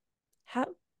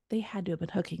 they had to have been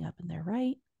hooking up in there,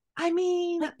 right? I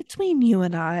mean, like between you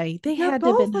and I, they had to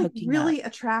have been hooking really up.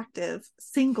 Attractive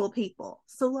single people.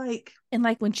 So like, and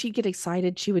like when she'd get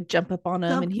excited, she would jump up on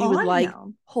him and he would like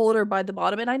hold her by the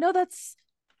bottom. And I know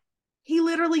he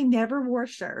literally never wore a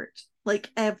shirt, like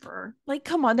ever. Like,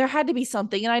 come on, there had to be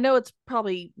something. And I know it's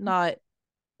probably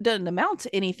doesn't amount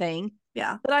to anything.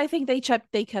 Yeah. But I think they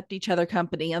kept each other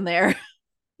company in there.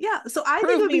 Yeah. So I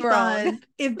think it would be fun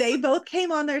if they both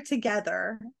came on there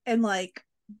together and like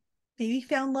maybe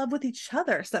found love with each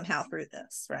other somehow through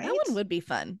this, right? That one would be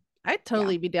fun. I'd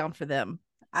totally be down for them.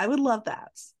 I would love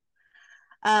that.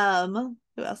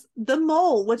 Who else? The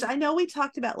Mole, which I know we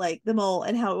talked about, like The Mole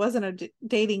and how it wasn't a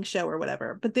dating show or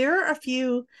whatever, but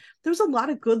there's a lot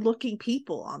of good looking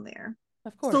people on there.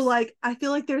 Of course. So like, I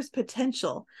feel like there's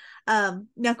potential. Now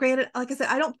granted, like I said,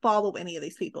 I don't follow any of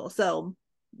these people, so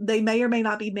they may or may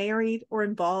not be married or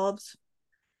involved.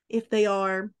 If they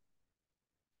are,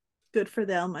 good for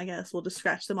them, I guess. We'll just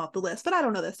scratch them off the list, but I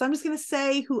don't know this. So I'm just going to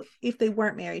say who, if they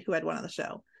weren't married, who had won on the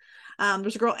show.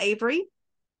 There's a girl, Avery,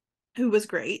 who was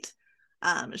great.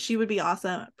 She would be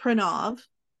awesome. Pranav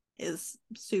is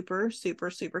super, super,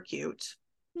 super cute.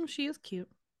 Oh, she is cute.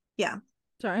 Yeah.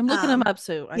 Sorry, I'm looking them up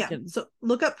so I can. So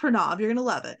look up Pranav. You're going to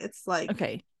love it. It's like.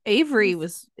 Okay. Avery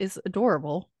is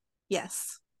adorable.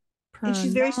 Yes. Pranav. And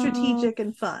she's very strategic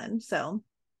and fun. So.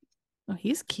 Oh,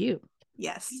 he's cute.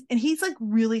 Yes. And he's like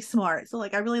really smart. So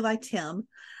like I really liked him.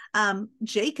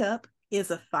 Jacob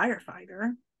is a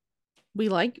firefighter. We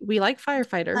like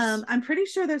firefighters. I'm pretty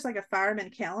sure there's like a fireman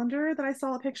calendar that I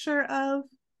saw a picture of.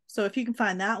 So if you can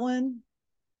find that one,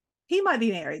 he might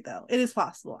be married though. It is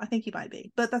possible. I think he might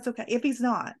be, but that's okay. If he's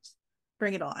not,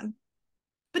 bring it on.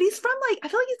 But he's from I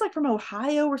feel like he's like from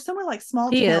Ohio or somewhere like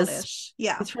small townish.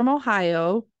 Yeah. He's from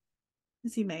Ohio.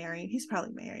 Is he married? He's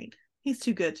probably married. He's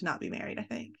too good to not be married, I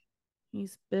think.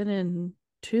 He's been in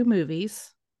 2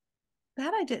 movies.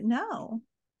 That I didn't know.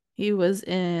 He was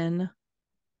in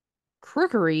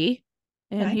Crookery,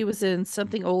 and he was in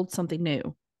Something Old, Something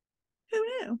New. Who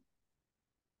knew?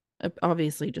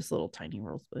 Obviously just little tiny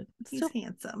roles, but he's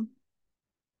handsome.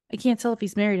 I can't tell if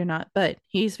he's married or not, but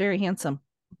he's very handsome.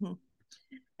 Mm-hmm.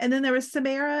 And then there was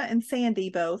Samara and Sandy,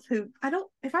 both, who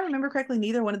if I remember correctly,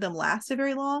 neither one of them lasted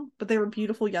very long, but they were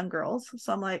beautiful young girls.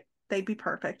 So I'm like, they'd be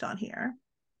perfect on here.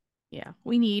 Yeah,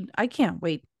 I can't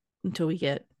wait until we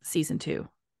get season 2.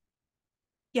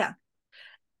 Yeah.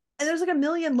 And there's like a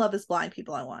million Love is Blind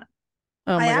people I want.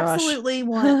 Oh my I gosh. absolutely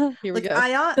want Here we like go.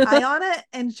 Ayana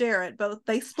and Jarrett both,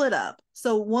 they split up.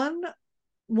 So one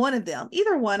of them,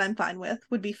 either one I'm fine with,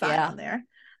 would be fine Yeah. on there.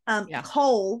 Yeah.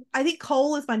 Cole, I think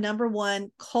Cole is my number one.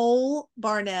 Cole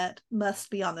Barnett must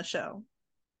be on the show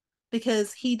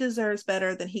because he deserves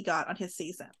better than he got on his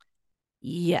season.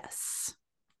 Yes.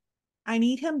 I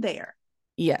need him there.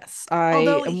 Yes. I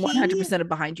Although am 100%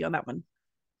 behind you on that one.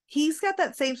 He's got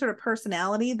that same sort of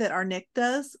personality that our Nick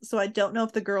does. So I don't know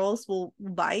if the girls will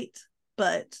bite,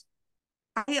 but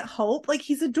I hope, like,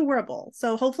 he's adorable.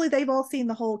 So hopefully they've all seen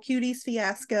the whole cuties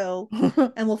fiasco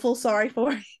and will feel sorry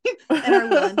for him and are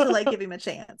willing to like give him a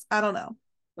chance. I don't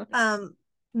know.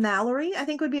 Mallory, I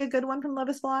think would be a good one from Love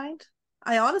is Blind.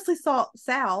 I honestly saw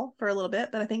Sal for a little bit,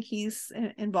 but I think he's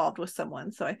involved with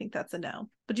someone. So I think that's a no.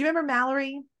 But do you remember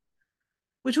Mallory?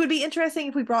 Which would be interesting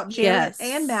if we brought Jarrett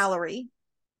and Mallory,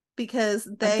 because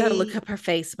I've got to look up her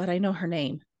face, but I know her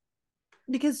name.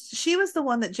 Because she was the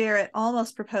one that Jarrett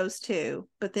almost proposed to,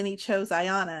 but then he chose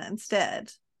Ayana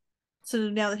instead. So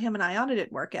now that him and Ayana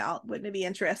didn't work out, wouldn't it be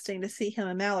interesting to see him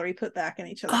and Mallory put back in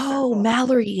each other's circle?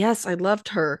 Mallory. Yes, I loved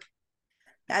her.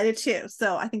 I did too.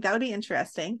 So I think that would be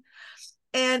interesting.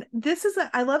 And this is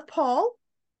I love Paul.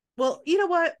 Well, you know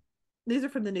what? These are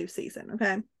from the new season,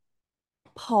 okay?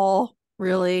 Paul,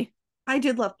 really? I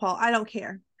did love Paul. I don't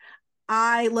care.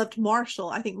 I loved Marshall.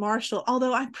 I think Marshall,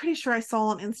 although I'm pretty sure I saw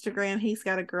on Instagram he's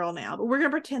got a girl now, but we're gonna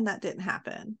pretend that didn't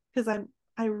happen because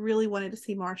I really wanted to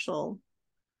see Marshall.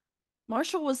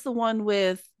 Marshall was the one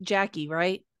with Jackie,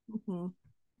 right? Mm-hmm.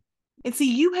 And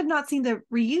see, you have not seen the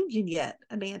reunion yet,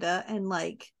 Amanda, and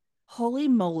like, holy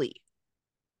moly,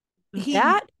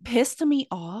 that pissed me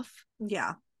off.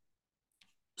 Yeah,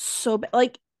 so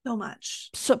like so much.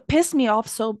 So pissed me off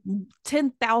so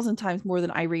 10,000 times more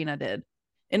than Irina did.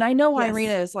 And I know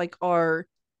Irina is like our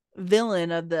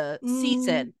villain of the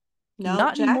season. No,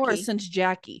 not Jackie. Anymore since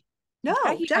Jackie. No,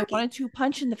 Jackie. I wanted to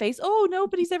punch in the face. Oh,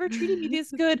 nobody's ever treated me this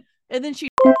good. And then she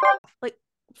like,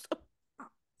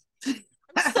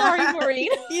 I'm sorry, Maureen.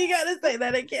 You gotta say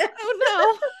that again.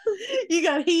 Oh no. You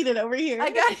got heated over here. I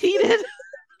got heated.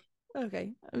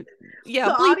 Okay. Yeah,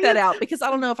 the bleep audience, that out because I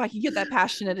don't know if I can get that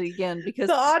passionate again because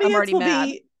the audience I'm already will mad.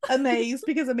 Be amazed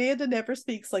because Amanda never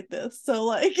speaks like this. So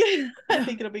like I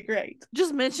think it'll be great.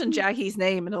 Just mention Jackie's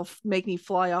name and it'll make me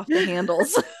fly off the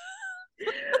handles.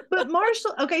 But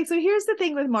Marshall, okay, so here's the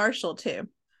thing with Marshall too.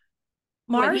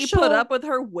 When he put up with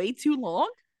her way too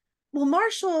long? Well,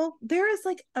 Marshall, there is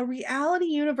like a reality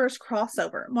universe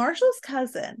crossover. Marshall's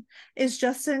cousin is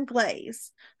Justin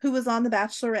Glaze, who was on The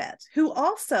Bachelorette, who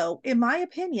also, in my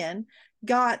opinion,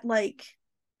 got like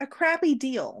a crappy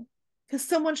deal because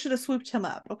someone should have swooped him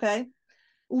up. Okay.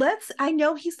 I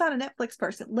know he's not a Netflix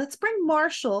person. Let's bring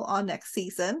Marshall on next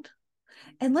season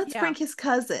and let's bring his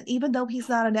cousin, even though he's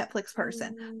not a Netflix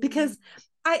person, because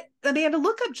Amanda,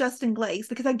 look up Justin Glaze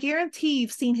because I guarantee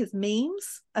you've seen his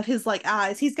memes of his like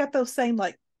eyes. He's got those same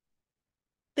like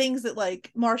things that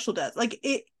like Marshall does. Like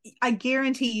it, I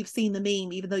guarantee you've seen the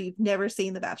meme, even though you've never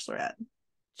seen The Bachelorette.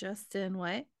 Justin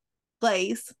what?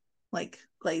 Glaze, like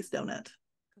glazed donut.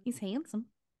 He's handsome.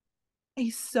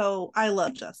 I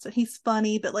love Justin. He's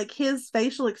funny, but like his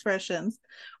facial expressions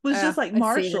was just like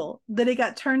Marshall, that it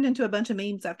got turned into a bunch of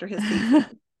memes after his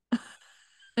season.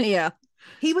 Yeah.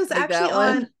 He was like actually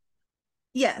on,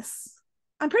 yes.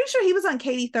 I'm pretty sure he was on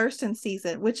Katie Thurston's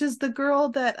season, which is the girl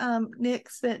that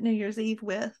Nick spent New Year's Eve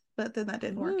with, but then that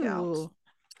didn't work out.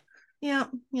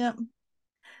 Yep.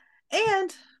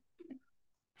 And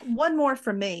one more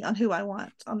from me on who I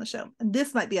want on the show. And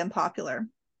this might be unpopular.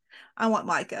 I want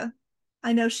Micah.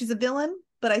 I know she's a villain,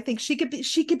 but I think she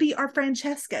could be our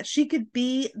Francesca. She could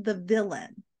be the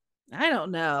villain. I don't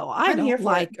know. I don't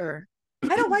like her.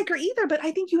 I don't like her either, but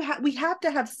I think we have to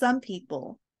have some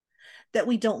people that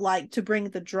we don't like to bring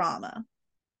the drama.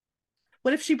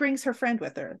 What if she brings her friend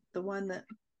with her? The one that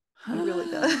really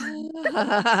does.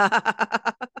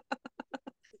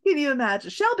 Can you imagine?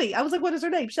 Shelby. I was like, what is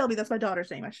her name? Shelby. That's my daughter's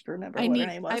name. I should remember what her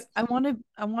name was. I want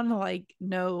to like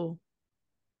know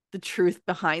the truth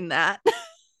behind that.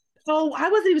 Oh, I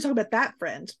wasn't even talking about that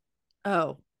friend.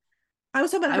 Oh. I was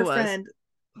talking about her friend.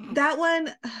 That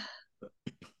one,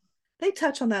 they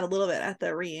touch on that a little bit at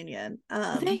the reunion.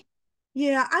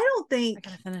 Yeah, I don't think I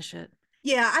gotta finish it.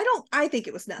 Yeah, I think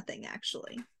it was nothing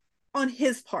actually. On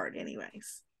his part,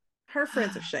 anyways. Her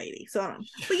friends are shady, so I don't know.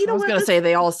 But you know what? I was gonna say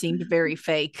they all seemed very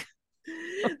fake.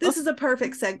 This is a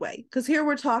perfect segue because here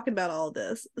we're talking about all of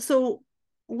this. So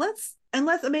unless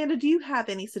Amanda, do you have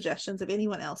any suggestions of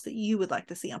anyone else that you would like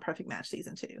to see on Perfect Match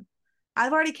season 2?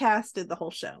 I've already casted the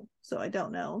whole show, so I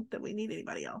don't know that we need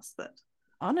anybody else, but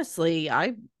Honestly,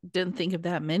 I didn't think of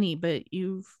that many, but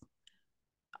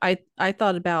I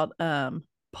thought about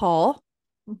Paul.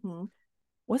 Mm-hmm.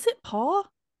 Was it Paul?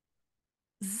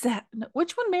 Zach, no,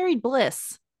 which one married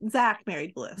Bliss? Zach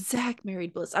married Bliss. Zach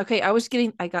married Bliss. Okay, I always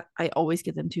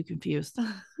get them too confused.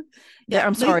 Yeah,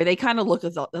 I'm sorry, they kind of look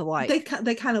alike.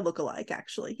 They kind of look alike,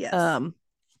 actually. Yes.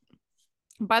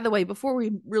 By the way, before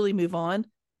we really move on,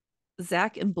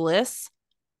 Zach and Bliss,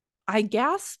 I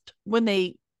gasped when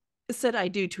they said "I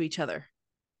do" to each other.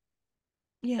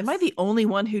 Yes. Am I the only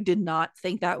one who did not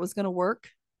think that was going to work?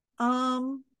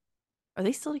 Are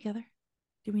they still together?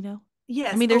 Do we know?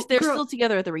 Yes. I mean, they're still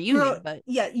together at the reunion, but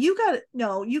yeah, you got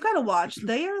to watch.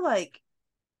 They are like,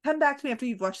 come back to me after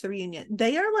you've watched the reunion.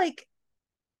 They are like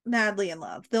madly in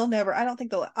love.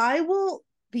 I will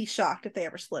be shocked if they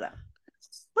ever split up.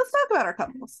 Let's talk about our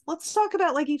couples. Let's talk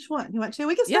about like each one. You want to?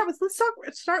 We can start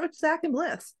with start with Zach and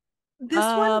Bliss. This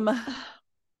one,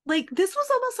 like this was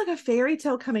almost like a fairy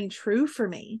tale coming true for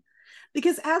me,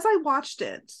 because as I watched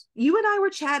it, you and I were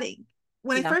chatting.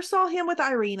 When I first saw him with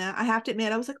Irina, I have to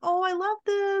admit, I was like, "Oh, I love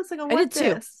this! Like, I did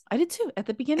too. I did too. At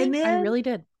the beginning, I really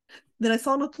did. Then I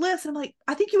saw him with Bliss, and I'm like,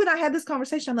 I think you and I had this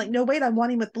conversation. I'm like, no, wait, I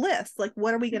want him with Bliss. Like,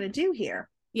 what are we going to do here?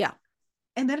 Yeah.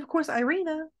 And then, of course,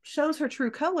 Irina shows her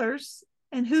true colors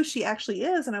and who she actually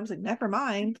is, and I was like, never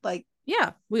mind. Like,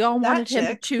 yeah, we all wanted him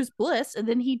to choose Bliss, and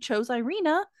then he chose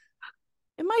Irina.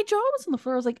 And my jaw was on the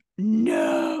floor. I was like,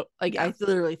 no. Like, I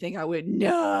literally think I would,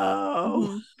 no.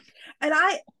 Mm-hmm.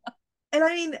 And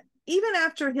I mean, even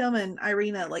after him and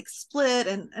Irina like split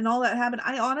and all that happened,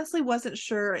 I honestly wasn't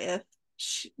sure if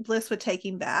Bliss would take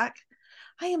him back.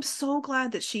 I am so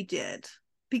glad that she did,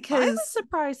 because I was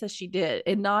surprised that she did,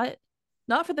 and not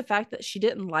for the fact that she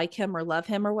didn't like him or love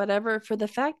him or whatever, for the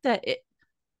fact that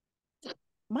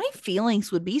my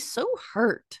feelings would be so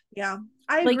hurt. Yeah,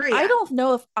 I agree. I don't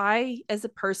know if I, as a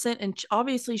person, and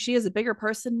obviously she is a bigger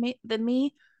person than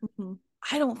me. Mm-hmm.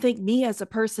 I don't think me as a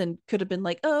person could have been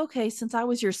like, oh, okay, since I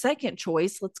was your second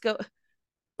choice, let's go.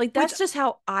 Like, that's just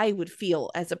how I would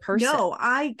feel as a person. No,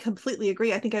 I completely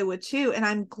agree. I think I would too. And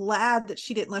I'm glad that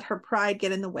she didn't let her pride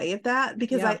get in the way of that,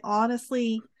 because I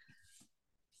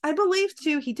believe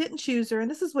too, he didn't choose her. And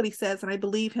this is what he says. And I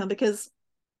believe him, because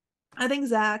I think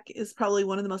Zach is probably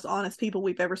one of the most honest people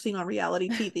we've ever seen on reality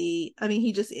TV. I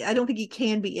mean, I don't think he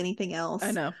can be anything else.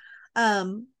 I know.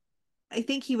 I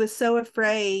think he was so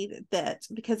afraid that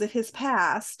because of his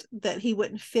past that he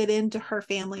wouldn't fit into her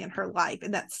family and her life,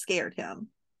 and that scared him.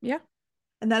 Yeah.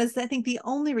 And that is, I think, the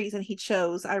only reason he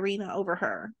chose Irina over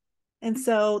her. And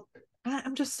so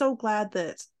I'm just so glad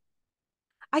that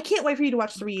I can't wait for you to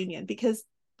watch the reunion, because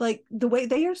like the way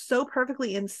they are so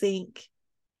perfectly in sync,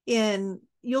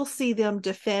 you'll see them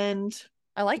defend.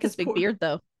 I like his big beard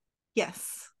though.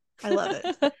 Yes. I love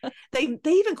it.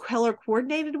 They even color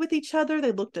coordinated with each other.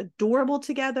 They looked adorable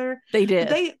together. They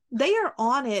did. They are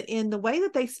on it in the way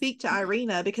that they speak to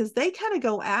Irina, because they kind of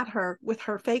go at her with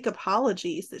her fake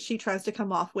apologies that she tries to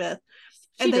come off with.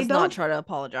 She does not try to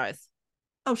apologize.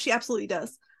 Oh, she absolutely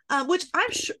does. Which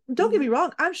I'm sure, don't get me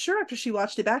wrong, I'm sure after she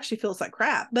watched it back, she feels like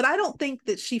crap. But I don't think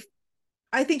that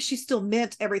I think she still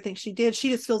meant everything she did. She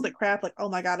just feels like crap, like, oh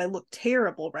my God, I look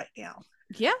terrible right now.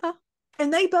 Yeah.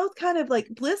 And they both kind of like,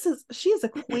 she is a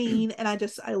queen, and I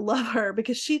love her,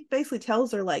 because she basically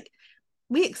tells her like,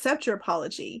 we accept your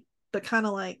apology, but kind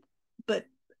of like, but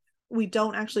we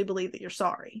don't actually believe that you're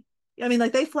sorry. I mean,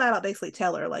 like, they flat out basically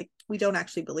tell her like, we don't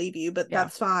actually believe you, but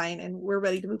that's fine, and we're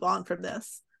ready to move on from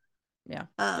this. Yeah.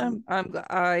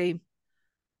 I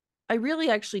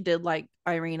really actually did like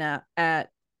Irina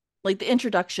at like the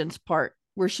introductions part,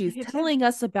 where she's telling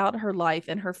us about her life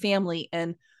and her family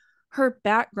and her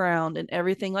background and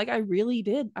everything. Like, I really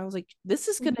did. I was like, this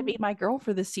is going to be my girl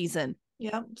for this season.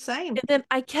 Yeah, same. And then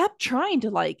I kept trying to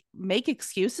like make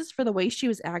excuses for the way she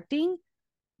was acting.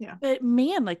 Yeah. But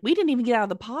man, like, we didn't even get out of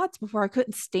the pods before I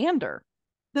couldn't stand her.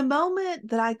 The moment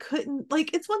that I couldn't,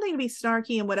 like, it's one thing to be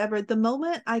snarky and whatever. The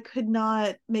moment I could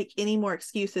not make any more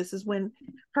excuses is when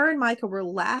her and Micah were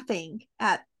laughing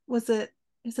at, is it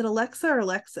Alexa or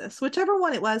Alexis? Whichever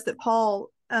one it was that Paul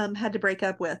had to break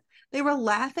up with. They were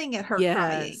laughing at her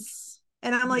crying.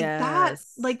 And I'm like,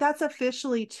 that's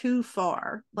officially too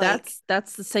far. Like,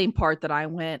 that's the same part that I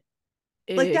went,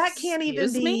 like, that can't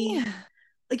even be,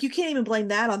 like, you can't even blame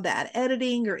that on bad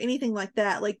editing or anything like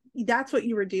that. Like, that's what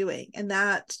you were doing, and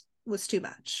that was too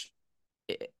much.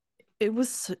 It was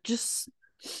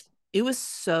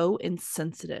so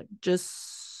insensitive,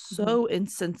 just so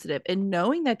insensitive. And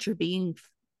knowing that you're being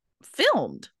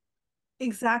filmed.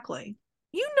 Exactly.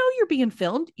 You know you're being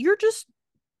filmed. You're just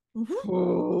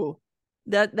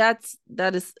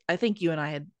that is, I think you and I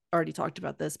had already talked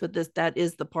about this, but that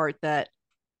is the part that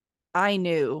I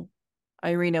knew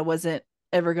Irina wasn't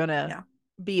ever gonna Yeah.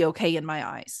 be okay in my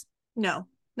eyes. No,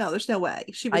 there's no way.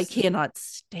 She I was. cannot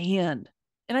stand.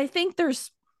 And I think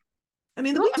there's I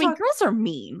mean, girls are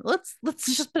mean. Let's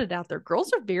just put it out there.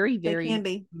 Girls are very, they very can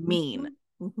be mean.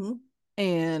 Mm-hmm.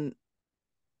 And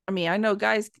I mean, I know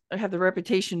guys have the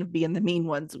reputation of being the mean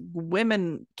ones.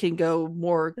 Women can go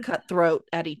more cutthroat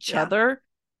at each other.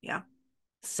 Yeah.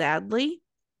 Sadly.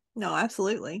 No,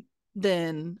 absolutely.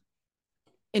 Than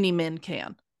any men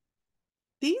can.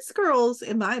 These girls,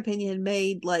 in my opinion,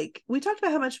 made like we talked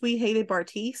about how much we hated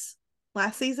Bartise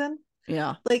last season.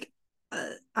 Yeah. Like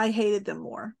I hated them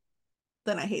more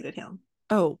than I hated him.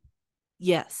 Oh,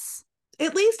 yes.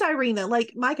 At least Irina,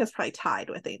 like Micah's probably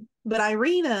tied with him, but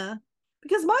Irina,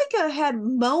 because Micah had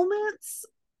moments,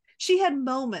 she had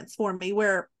moments for me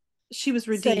where she was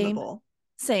redeemable.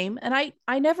 Same. And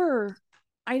I never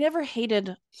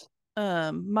hated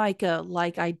Micah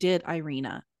like I did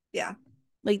Irina. Yeah.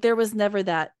 Like there was never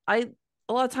that. A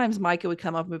lot of times Micah would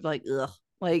come up and be like, ugh.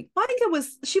 Like Micah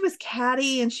she was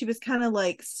catty and she was kind of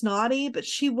like snotty, but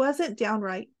she wasn't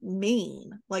downright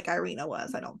mean like Irina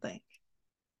was, I don't think.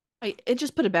 It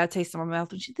just put a bad taste in my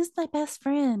mouth when this is my best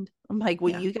friend. I'm like,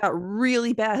 well, you got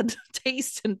really bad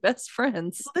taste in best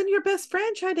friends. Well, then your best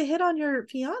friend tried to hit on your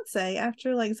fiance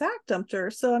after like Zach dumped her.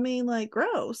 So I mean, like,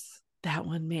 gross. That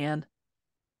one, man.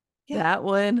 Yeah. That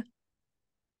one.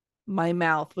 My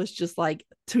mouth was just like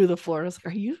to the floor. I was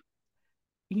like, are you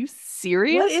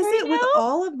serious? What is right it now? with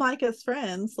all of Micah's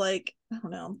friends? Like, I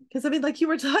don't know. Because I mean, like you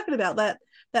were talking about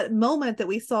that moment that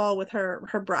we saw with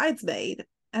her bridesmaid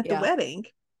at the wedding.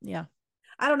 Yeah.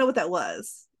 I don't know what that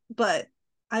was, but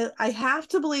I have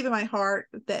to believe in my heart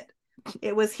that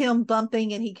it was him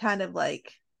bumping and he kind of like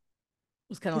it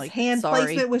was kind of like hand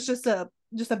placement was just a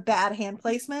bad hand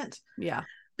placement. Yeah.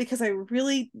 Because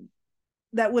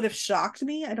that would have shocked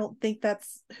me. I don't think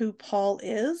that's who Paul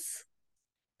is.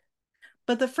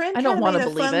 But the friend kind of made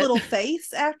a fun little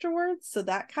face afterwards, so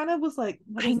that kind of was like,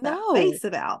 what is that face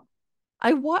about?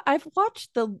 I've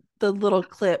watched the little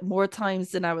clip more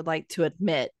times than I would like to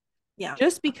admit. Yeah.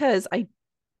 Just because I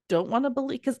don't want to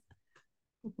believe, because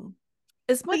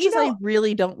as much as I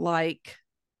really don't like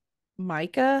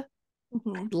Micah,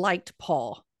 I liked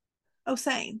Paul. Oh,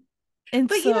 same. And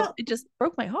but so it just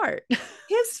broke my heart.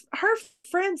 Her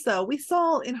friends, though, we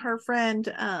saw in her friend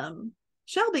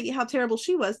Shelby how terrible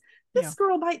she was. This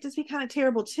girl might just be kind of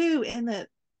terrible too, and that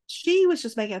she was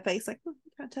just making a face like, you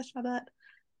kind of touched my butt.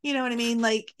 You know what I mean?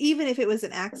 Like, even if it was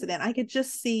an accident, I could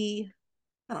just see,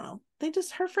 I don't know.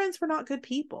 Her friends were not good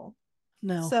people.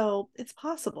 No. So it's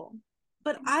possible.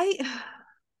 But Micah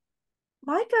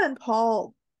and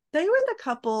Paul, they were the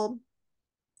couple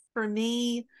for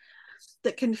me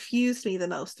that confused me the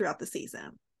most throughout the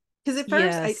season. Because at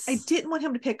first I didn't want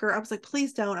him to pick her. I was like,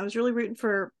 please don't. I was really rooting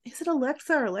for, is it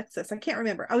Alexa or Alexis? I can't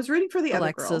remember. I was rooting for the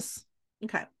other girl.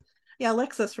 Okay. Yeah,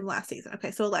 Alexis from last season.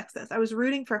 Okay, so Alexis. I was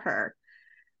rooting for her.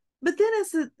 But then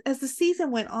as the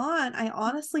season went on, I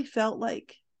honestly felt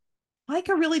like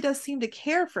Micah really does seem to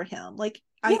care for him. Like,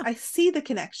 I see the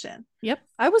connection. Yep.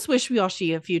 I was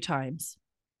wishy-washy a few times.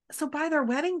 So by their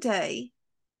wedding day,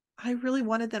 I really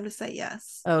wanted them to say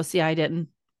yes. Oh, see, I didn't.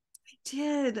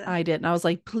 I didn't. I was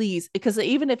like, please, because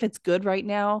even if it's good right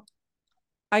now,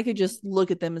 I could just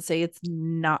look at them and say it's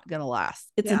not gonna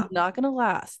last. It's not gonna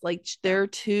last. Like they're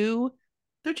too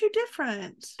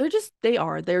different. They're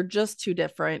just too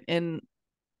different. And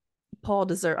Paul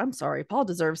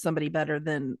deserves somebody better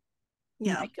than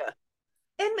Micah.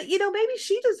 And maybe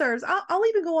she deserves, I'll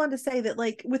even go on to say that,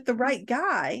 like, with the right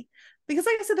guy, because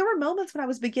like I said, there were moments when I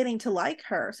was beginning to like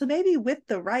her. So maybe with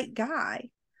the right guy,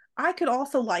 I could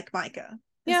also like Micah.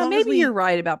 Yeah, maybe you're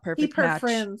right about perfect match.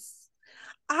 Friends.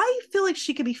 I feel like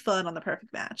she could be fun on the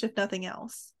perfect match, if nothing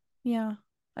else. Yeah,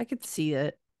 I could see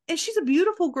it. And she's a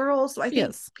beautiful girl, so I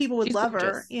think people would love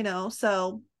gorgeous. her,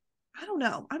 so I don't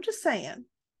know. I'm just saying.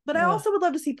 But I also would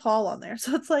love to see Paul on there.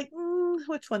 So it's like,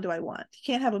 which one do I want? You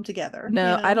can't have them together.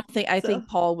 No, I don't think. I think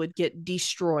Paul would get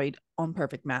destroyed on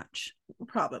perfect match.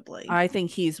 Probably. I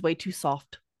think he's way too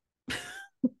soft.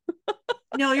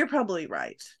 No, you're probably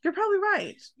right.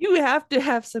 You have to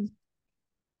have some.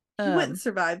 He wouldn't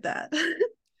survive that.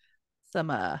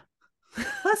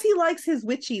 Plus, he likes his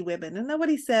witchy women, and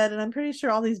nobody said. And I'm pretty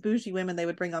sure all these bougie women they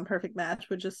would bring on perfect match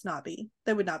would just not be.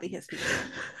 They would not be his people.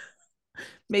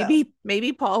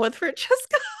 Maybe Paul with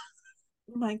Francesca.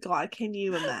 Oh my God, can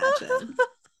you imagine?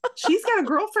 She's got a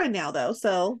girlfriend now, though.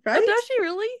 So right? Oh, does she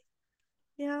really?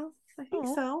 Yeah, I think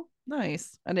so.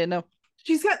 Nice. I didn't know.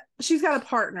 She's got a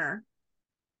partner.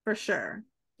 For sure.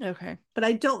 Okay. But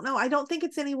I don't know. I don't think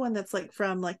it's anyone that's like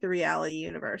from like the reality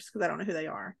universe, because I don't know who they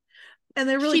are. And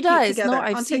they're really She cute does. No, together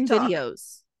I've on seen TikTok.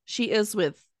 videos. She is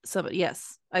with somebody.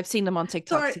 Yes, I've seen them on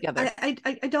TikTok Sorry, together.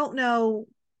 I don't know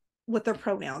what their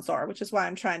pronouns are, which is why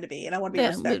I'm trying to be, and I want to be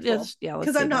respectful. Yeah,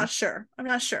 because I'm not sure. I'm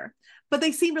not sure. But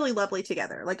they seem really lovely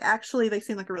together. Like actually they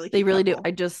seem like a really cute They really couple. do.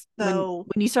 I just so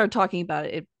when you started talking about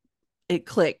it, it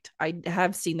clicked. I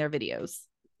have seen their videos.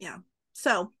 Yeah.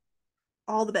 So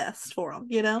all the best for them,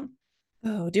 you know?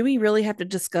 Oh, do we really have to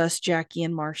discuss Jackie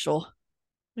and Marshall?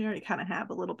 We already kind of have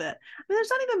a little bit. I mean, there's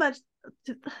not even much.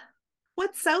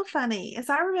 What's so funny is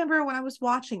I remember when I was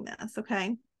watching this,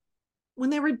 okay, when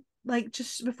they were like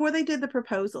just before they did the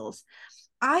proposals,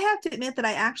 I have to admit that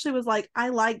I actually was like, I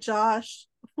like Josh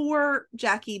for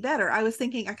Jackie better. I was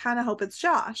thinking, I kind of hope it's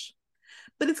Josh.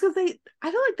 But it's because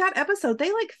I feel like that episode,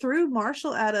 they like threw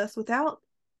Marshall at us without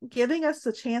giving us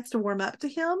a chance to warm up to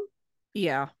him.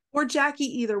 Yeah. Or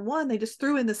Jackie, either one. They just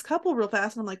threw in this couple real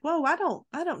fast. And I'm like, whoa, I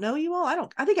don't know you all.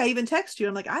 I think I even text you.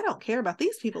 I'm like, I don't care about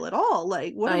these people at all.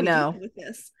 Like, what are we doing with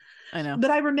this? I know.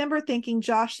 But I remember thinking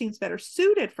Josh seems better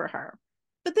suited for her.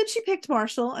 But then she picked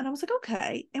Marshall and I was like,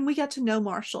 okay. And we got to know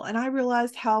Marshall and I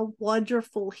realized how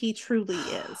wonderful he truly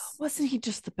is. Wasn't he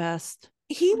just the best?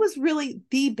 He was really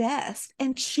the best.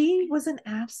 And she was an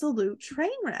absolute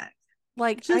train wreck.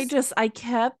 Like, I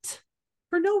kept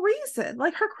for no reason.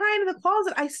 Like her crying in the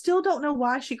closet. I still don't know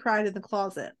why she cried in the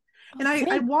closet. And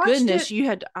I watched goodness,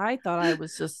 it. I thought I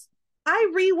was just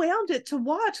I rewound it to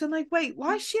watch. I'm like, wait,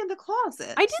 why is she in the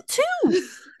closet? I did too.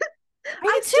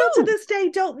 I still to this day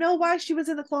don't know why she was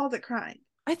in the closet crying.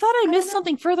 I thought I missed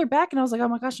something further back and I was like, oh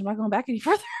my gosh, I'm not going back any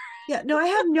further. Yeah, no, I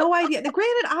have no idea. Now,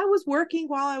 granted, I was working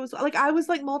while I was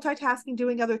multitasking,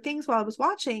 doing other things while I was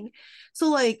watching. So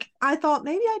like I thought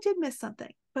maybe I did miss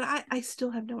something, but I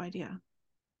still have no idea.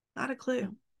 Not a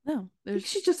clue. No,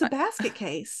 she's just a basket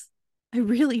case. I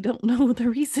really don't know the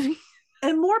reasoning.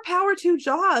 And more power to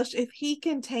Josh if he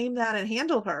can tame that and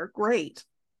handle her. Great.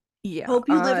 Yeah. Hope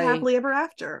you live happily ever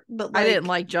after. But I didn't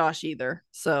like Josh either,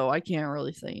 so I can't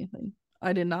really say anything.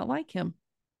 I did not like him.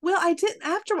 Well, I didn't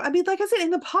after. I mean, like I said, in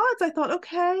the pods, I thought,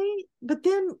 okay, but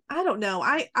then I don't know.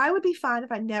 I would be fine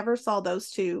if I never saw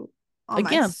those two on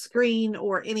my screen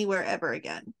or anywhere ever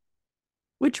again.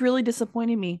 Which really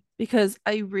disappointed me because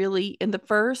I really, in the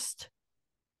first,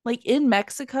 like in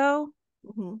Mexico,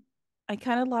 I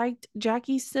kind of liked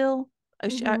Jackie still.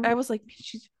 I was like,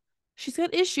 she's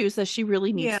got issues that she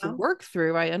really needs to work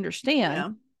through. I understand. Yeah.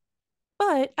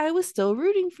 But I was still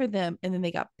rooting for them. And then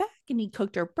they got back and he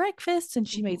cooked her breakfast and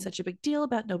she made such a big deal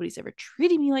about nobody's ever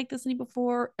treated me like this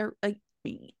before. Or like,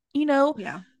 you know?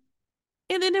 Yeah.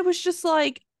 And then it was just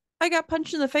like, I got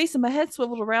punched in the face and my head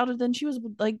swiveled around. And then she was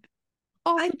like,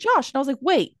 off with Josh. And I was like,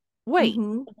 wait, what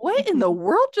in the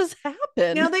world just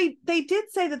happened? Now they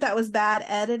did say that was bad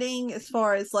editing as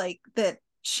far as like that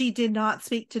she did not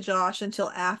speak to Josh until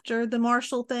after the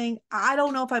Marshall thing. I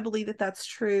don't know if I believe that that's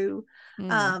true.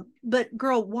 But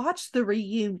girl, watch the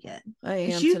reunion.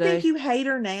 Because you think you hate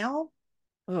her now.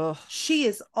 Ugh. She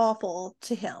is awful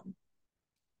to him.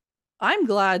 I'm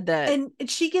glad that and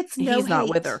she gets no he's not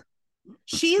with her.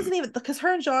 She isn't even, because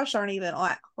her and Josh aren't even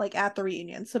like at the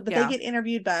reunion. So but they get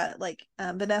interviewed by like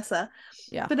Vanessa.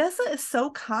 Yeah. Vanessa is so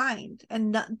kind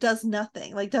and does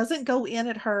nothing, like doesn't go in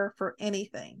at her for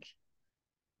anything.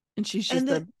 And she's just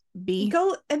a bee.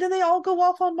 And then they all go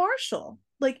off on Marshall.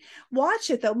 Like, watch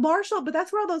it though. Marshall, but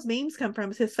that's where all those memes come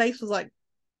from. His face was like,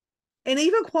 and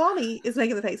even Kwame is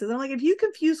making the faces. I'm like, if you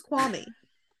confuse Kwame,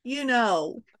 you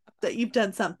know that you've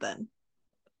done something.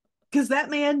 Because that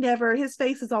man his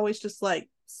face is always just like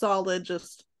solid,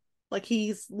 just like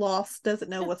he's lost, doesn't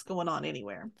know what's going on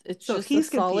anywhere. It's so just he's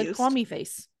a solid Kwame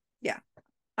face. Yeah.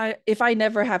 If I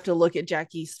never have to look at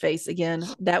Jackie's face again,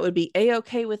 that would be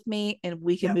A-okay with me and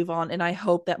we can move on. And I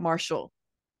hope that Marshall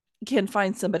can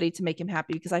find somebody to make him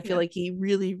happy because I feel like he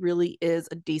really, really is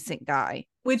a decent guy.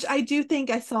 Which I do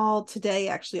think I saw today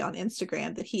actually on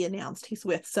Instagram that he announced he's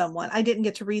with someone. I didn't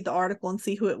get to read the article and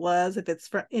see who it was, if it's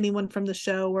for anyone from the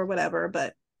show or whatever,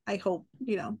 but I hope,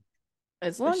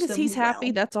 as long as he's happy,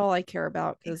 that's all I care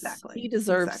about, because he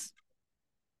deserves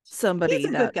somebody. He's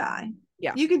a good guy.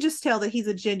 Yeah. You can just tell that he's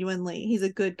a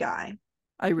good guy.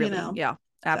 I really,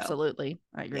 absolutely. So,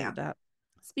 I agree with that.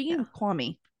 Speaking of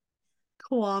Kwame.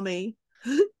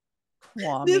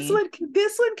 This one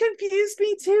confused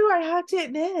me too, I have to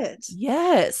admit.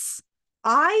 Yes.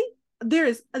 I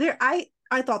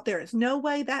thought there is no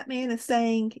way that man is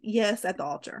saying yes at the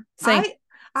altar. Same.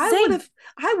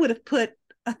 I would have put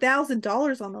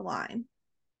 $1,000 on the line.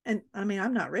 And I mean,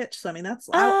 I'm not rich, so I mean that's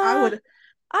I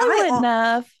wouldn't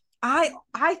have.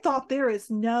 I thought there is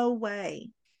no way.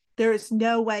 There is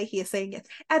no way he is saying yes.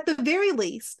 At the very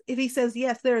least, if he says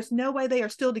yes, there is no way they are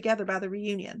still together by the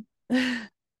reunion.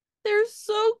 They're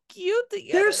so cute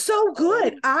together. They're so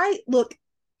good.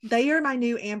 They are my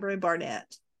new Amber and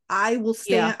Barnett. I will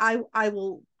stand. I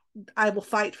will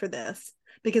fight for this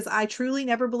because I truly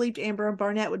never believed Amber and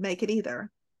Barnett would make it either.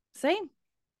 Same.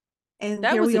 And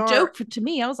that here was we a are, joke to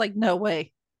me. I was like, no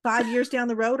way. 5 years down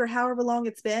the road or however long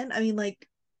it's been. I mean, like,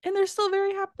 and they're still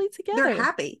very happily together. They're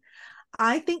happy.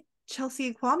 I think Chelsea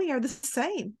and Kwame are the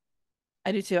same.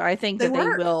 I do too. I think they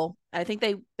will. I think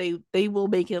they will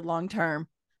make it long term.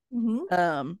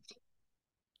 Mm-hmm.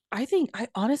 I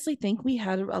honestly think we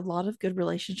had a lot of good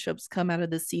relationships come out of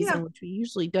this season, which we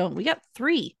usually don't. We got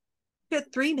 3. We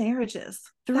got 3 marriages.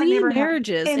 3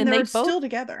 marriages, and they're still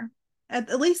together.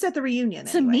 At least at the reunion.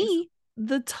 To me,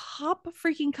 the top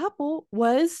freaking couple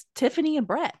was Tiffany and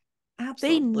Brett.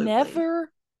 Absolutely. They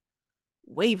never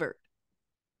wavered.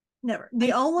 Never.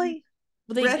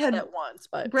 Brett had that once,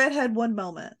 but Brett had one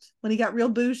moment when he got real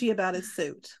bougie about his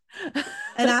suit,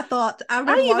 and I thought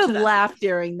I even laughed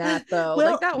during that though.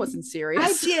 Well, like that wasn't serious.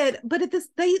 I did, but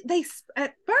they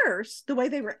at first the way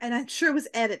they were, and I'm sure it was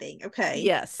editing. Okay,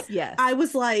 yes. I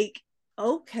was like,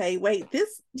 okay, wait,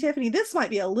 Tiffany, this might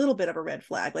be a little bit of a red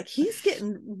flag. Like he's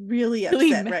getting really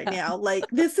upset right now. Like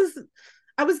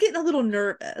I was getting a little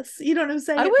nervous. You know what I'm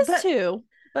saying? I was too,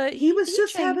 but he was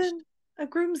just having a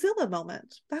Groomzilla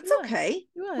moment. That's okay.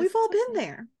 We've all been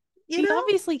there. He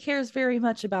obviously cares very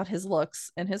much about his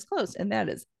looks and his clothes, and that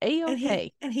is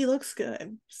a-okay. And he looks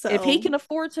good. So if he can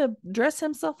afford to dress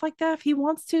himself like that, if he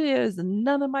wants to, it is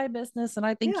none of my business. And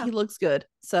I think he looks good.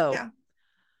 So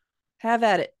have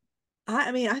at it.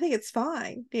 I mean, I think it's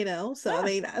fine, So I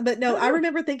mean, but no, I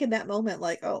remember thinking that moment,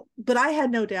 like, oh, but I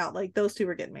had no doubt, like those two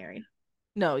were getting married.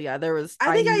 No, yeah, there was.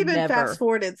 I think I even fast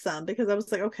forwarded some because I was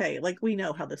like, okay, like we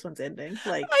know how this one's ending.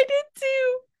 Like I did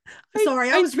too.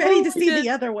 Sorry, I was ready to see the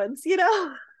other ones.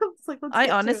 I was like, I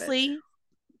honestly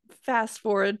fast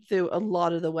forward through a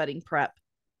lot of the wedding prep,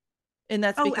 and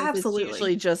that's because it's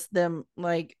usually just them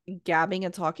like gabbing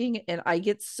and talking, and I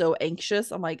get so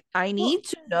anxious. I'm like, I need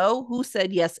to know who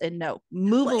said yes and no.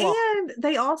 Move along. And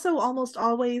they also almost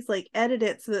always like edit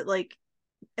it so that like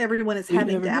everyone is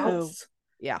having doubts.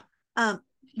 Yeah.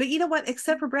 But you know what?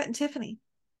 Except for Brett and Tiffany,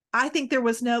 I think there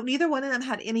was neither one of them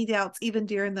had any doubts, even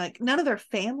during none of their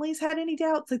families had any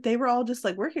doubts. Like they were all just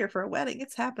like, we're here for a wedding.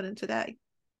 It's happening today.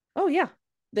 Oh yeah.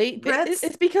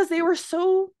 It's because they were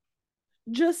so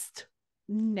just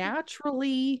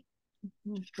naturally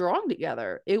strong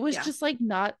together. It was just like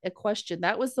not a question.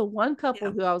 That was the one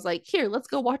couple who I was like, here, let's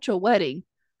go watch a wedding.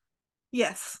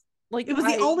 Yes. Like it was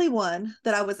the only one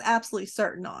that I was absolutely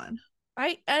certain on.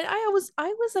 I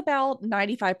was about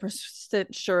 95%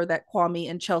 sure that Kwame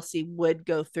and Chelsea would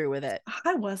go through with it.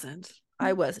 I wasn't.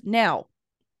 I was. Now,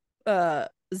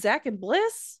 Zach and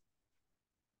Bliss,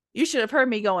 you should have heard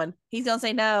me going, he's gonna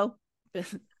say no.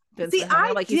 See,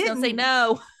 I'm like, he's gonna say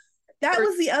no. That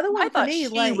was the other one. I thought she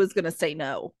was gonna say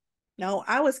no. No,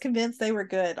 I was convinced they were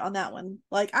good on that one.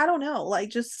 Like, I don't know. Like,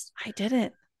 just I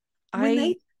didn't.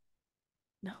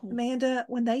 No, Amanda,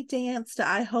 when they danced,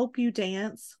 I Hope You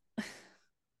Dance.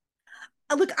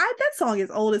 Look, that song is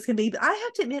old as can be, but I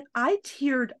have to admit, I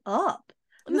teared up.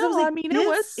 No, I mean, it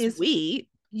was sweet,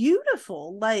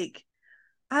 beautiful. Like,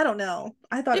 I don't know.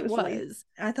 I thought it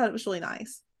was really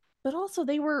nice. But also,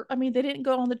 they didn't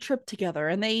go on the trip together,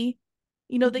 and they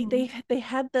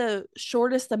had the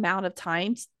shortest amount of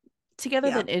time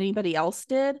together than anybody else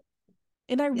did.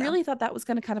 And I really thought that was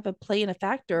going to kind of play in a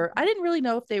factor. I didn't really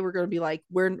know if they were going to be like,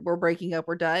 we're breaking up,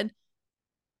 we're done.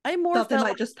 I more thought they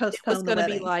might just postpone. It was going to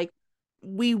be like,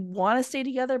 we want to stay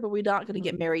together, but we're not going to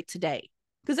get married today,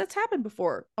 because that's happened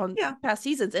before on past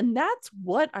seasons, and that's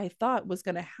what I thought was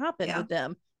going to happen with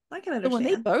them. I can understand. So when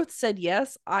they both said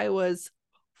yes, I was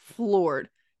floored.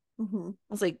 I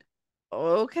was like,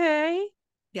 okay,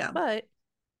 but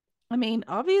I mean,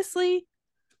 obviously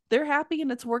they're happy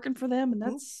and it's working for them, and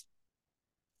that's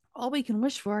all we can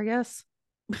wish for, I guess.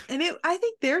 And I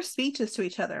think their speeches to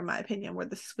each other, in my opinion, were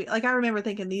the sweet. Like, I remember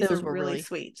thinking these are really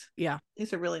sweet. Yeah,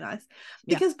 these are really nice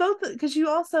because you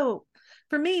also,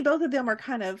 for me, both of them are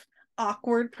kind of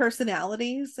awkward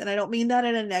personalities, and I don't mean that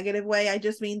in a negative way. I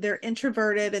just mean they're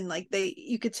introverted, and like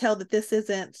you could tell that this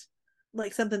isn't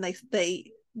like something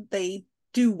they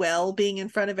do well being in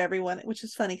front of everyone, which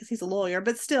is funny because he's a lawyer,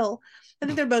 but still, I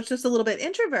think they're both just a little bit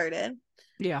introverted.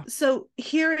 Yeah. So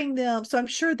hearing them, I'm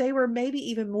sure they were maybe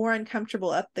even more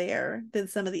uncomfortable up there than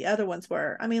some of the other ones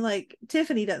were. I mean, like,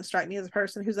 Tiffany doesn't strike me as a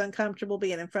person who's uncomfortable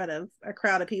being in front of a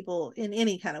crowd of people in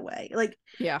any kind of way. Like,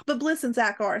 but Bliss and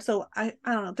Zach are. So I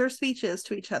don't know. Their speeches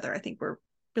to each other, I think, were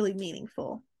really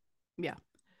meaningful. Yeah.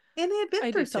 And they had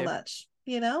been through so much,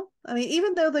 I mean,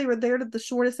 even though they were there the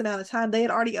shortest amount of time, they had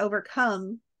already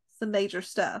overcome some major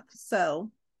stuff.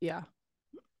 So Yeah.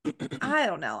 I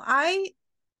don't know. I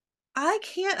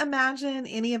can't imagine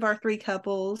any of our three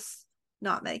couples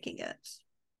not making it.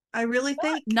 I really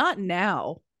think Not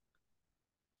now.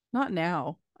 Not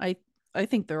now. I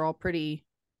think they're all pretty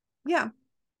yeah.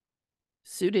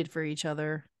 suited for each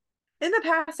other. In the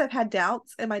past I've had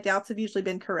doubts, and my doubts have usually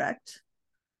been correct.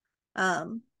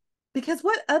 Because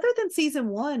what other than season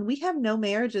 1, we have no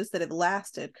marriages that have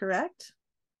lasted, correct?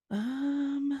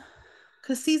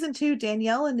 Because season 2,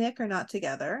 Danielle and Nick are not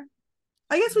together.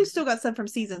 I guess we've still got some from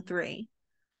season 3.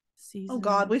 Oh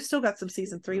God, we've still got some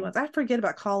season 3 ones. I forget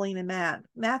about Colleen and Matt.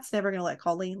 Matt's never gonna let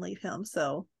Colleen leave him,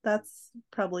 so that's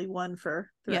probably one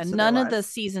for the rest of none their of the lives.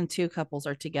 season 2 couples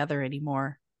are together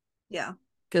anymore. Yeah.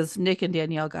 Because Nick and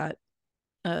Danielle got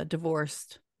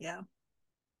divorced. Yeah.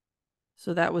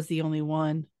 So that was the only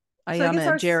one. So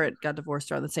Ayana and Jarrett got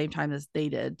divorced around the same time as they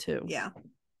did too. Yeah.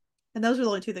 And those were the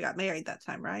only 2 that got married that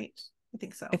time, right? I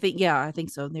think so. I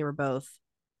think so. They were both.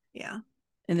 Yeah.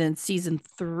 And then season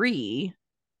 3.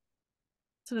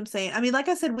 That's what I'm saying. I mean, like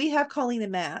I said, we have Colleen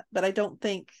and Matt, but I don't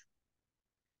think,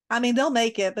 I mean, they'll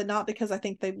make it, but not because I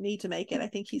think they need to make it. I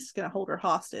think he's going to hold her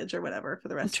hostage or whatever for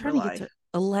the rest of her life. Get to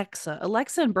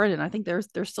Alexa and Brendan. I think they're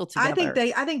still together.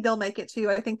 I think they'll make it too.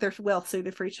 I think they're well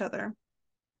suited for each other.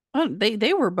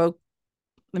 They were both.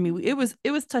 I mean, it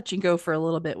was touch and go for a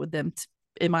little bit with them,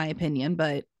 in my opinion,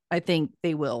 but I think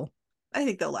they will. I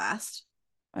think they'll last.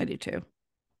 I do too.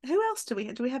 Who else do we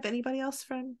have? Do we have anybody else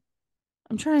from?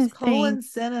 I'm trying to Cole think. And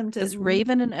Cinema Because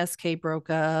Raven and SK broke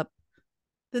up.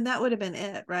 Then that would have been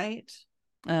it, right?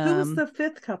 Who was the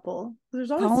 5th couple?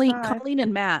 There's always 5. Colleen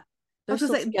and Matt. They're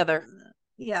still together.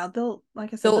 Yeah, they'll,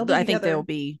 like I said, they'll be I think together. they'll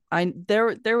be.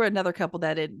 There were another couple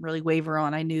that didn't really waver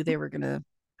on. I knew they were gonna.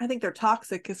 I think they're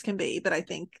toxic as can be, but I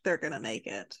think they're gonna make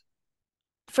it.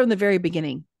 From the very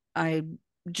beginning, I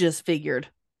just figured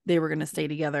they were gonna stay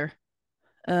together.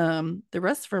 The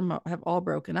rest of them have all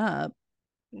broken up.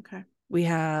 Okay. We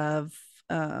have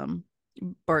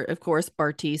of course,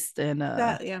 Bartiste and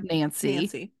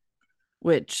Nancy.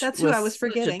 Which that's who I was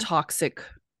forgetting. A toxic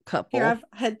couple. Here,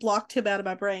 I had blocked him out of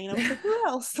my brain. I was like, who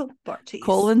else? Bartiste.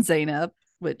 Cole and Zainab,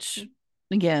 which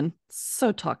again,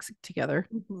 so toxic together.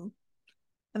 Mm-hmm.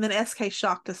 And then SK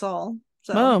shocked us all.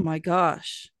 So. Oh my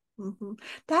gosh. Mm-hmm.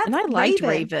 And I liked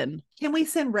Raven. Can we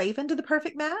send Raven to the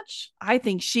perfect match? I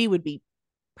think she would be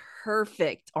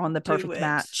perfect on the perfect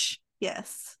match.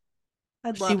 Yes.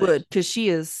 I'd love she would, because she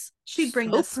is she'd bring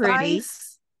so the pretty.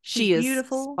 Spice. She is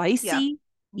beautiful. Spicy.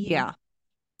 Yeah.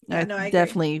 Yeah, no, I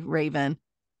definitely agree. Raven.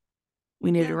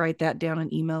 We need to write that down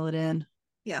and email it in.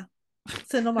 Yeah.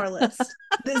 Send them our list.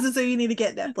 This is who you need to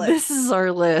get Netflix. This is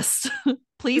our list.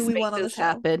 Please make this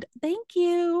happen. Thank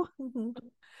you.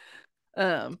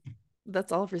 Mm-hmm.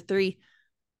 That's all for 3.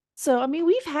 So I mean,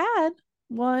 we've had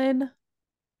 1,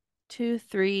 2,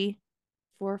 3,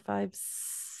 4, 5,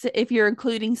 6. If you're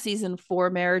including season 4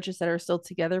 marriages that are still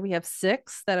together, we have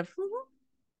 6 that have. Mm-hmm.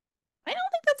 I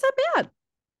don't think that's that bad.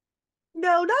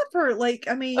 No, not for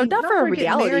not for a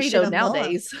reality show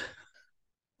nowadays.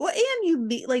 Well, and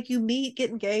you meet, get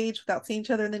engaged without seeing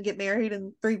each other, and then get married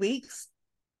in 3 weeks.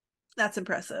 That's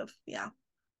impressive. Yeah.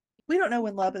 We don't know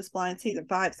when Love is Blind season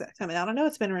 5 is coming out. I know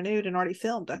it's been renewed and already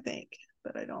filmed, I think,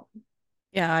 but I don't.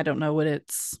 Yeah, I don't know what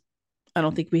it's. I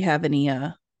don't think we have any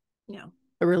a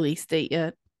release date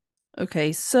yet.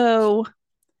 Okay, so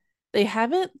they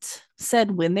haven't said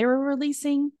when they were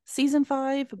releasing season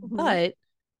 5, but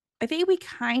I think we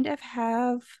kind of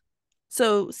have.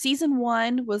 So season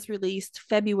 1 was released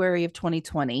February of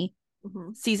 2020.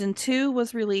 Season 2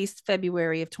 was released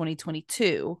February of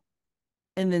 2022.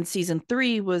 And then season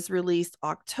 3 was released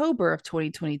October of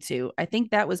 2022. I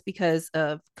think that was because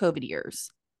of COVID years.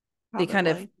 Probably. They kind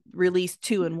of released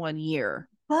 2 in 1 year.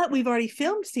 But we've already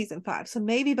filmed season 5. So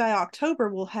maybe by October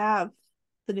we'll have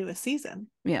the newest season.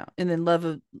 Yeah. And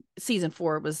then season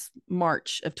 4 was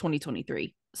March of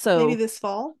 2023. So maybe this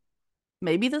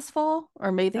fall,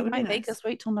 or maybe they might make us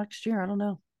wait till next year. I don't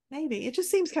know. Maybe. It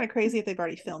just seems kind of crazy if they've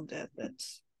already filmed it. But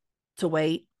to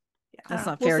wait. Yeah, that's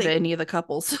not fair to any of the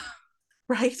couples.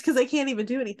 Right? Because they can't even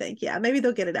do anything. Yeah, maybe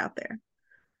they'll get it out there.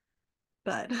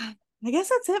 But I guess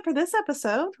that's it for this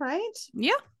episode, right?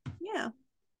 Yeah. Yeah.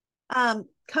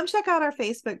 Come check out our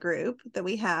Facebook group that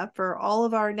we have for all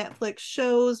of our Netflix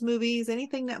shows, movies,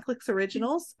 anything Netflix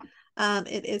originals.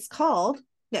 It is called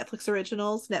Netflix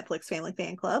Originals, Netflix Family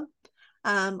Fan Club.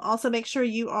 Also make sure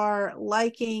you are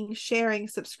liking, sharing,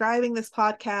 subscribing this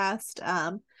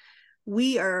podcast.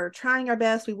 We are trying our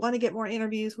best. We want to get more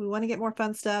interviews. We want to get more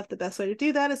fun stuff. The best way to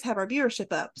do that is have our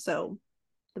viewership up. So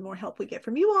the more help we get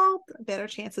from you all, the better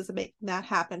chances of making that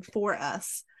happen for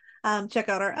us. Check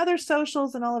out our other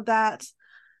socials and all of that.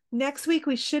 Next week,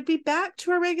 we should be back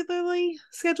to our regularly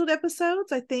scheduled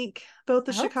episodes. I think both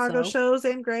the Chicago shows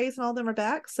and Grey's and all of them are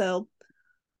back. So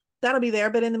that'll be there.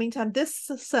 But in the meantime,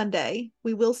 this Sunday,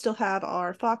 we will still have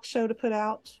our Fox show to put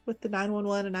out with the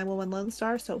 911 and 911 Lone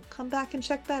Star. So come back and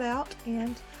check that out.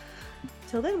 And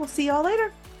till then, we'll see y'all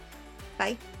later.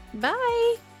 Bye.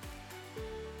 Bye.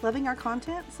 Loving our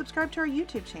content? Subscribe to our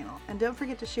YouTube channel. And don't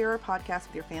forget to share our podcast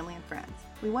with your family and friends.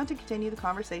 We want to continue the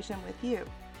conversation with you.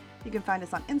 You can find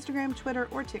us on Instagram, Twitter,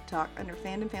 or TikTok under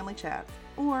Fandom Family Chats,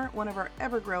 or one of our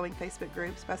ever-growing Facebook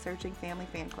groups by searching Family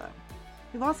Fan Club.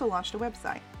 We've also launched a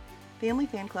website, Family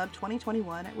Fan Club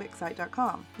 2021 at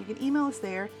Wixsite.com. You can email us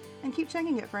there and keep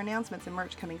checking it for announcements and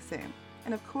merch coming soon.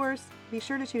 And of course, be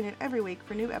sure to tune in every week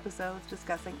for new episodes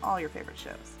discussing all your favorite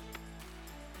shows.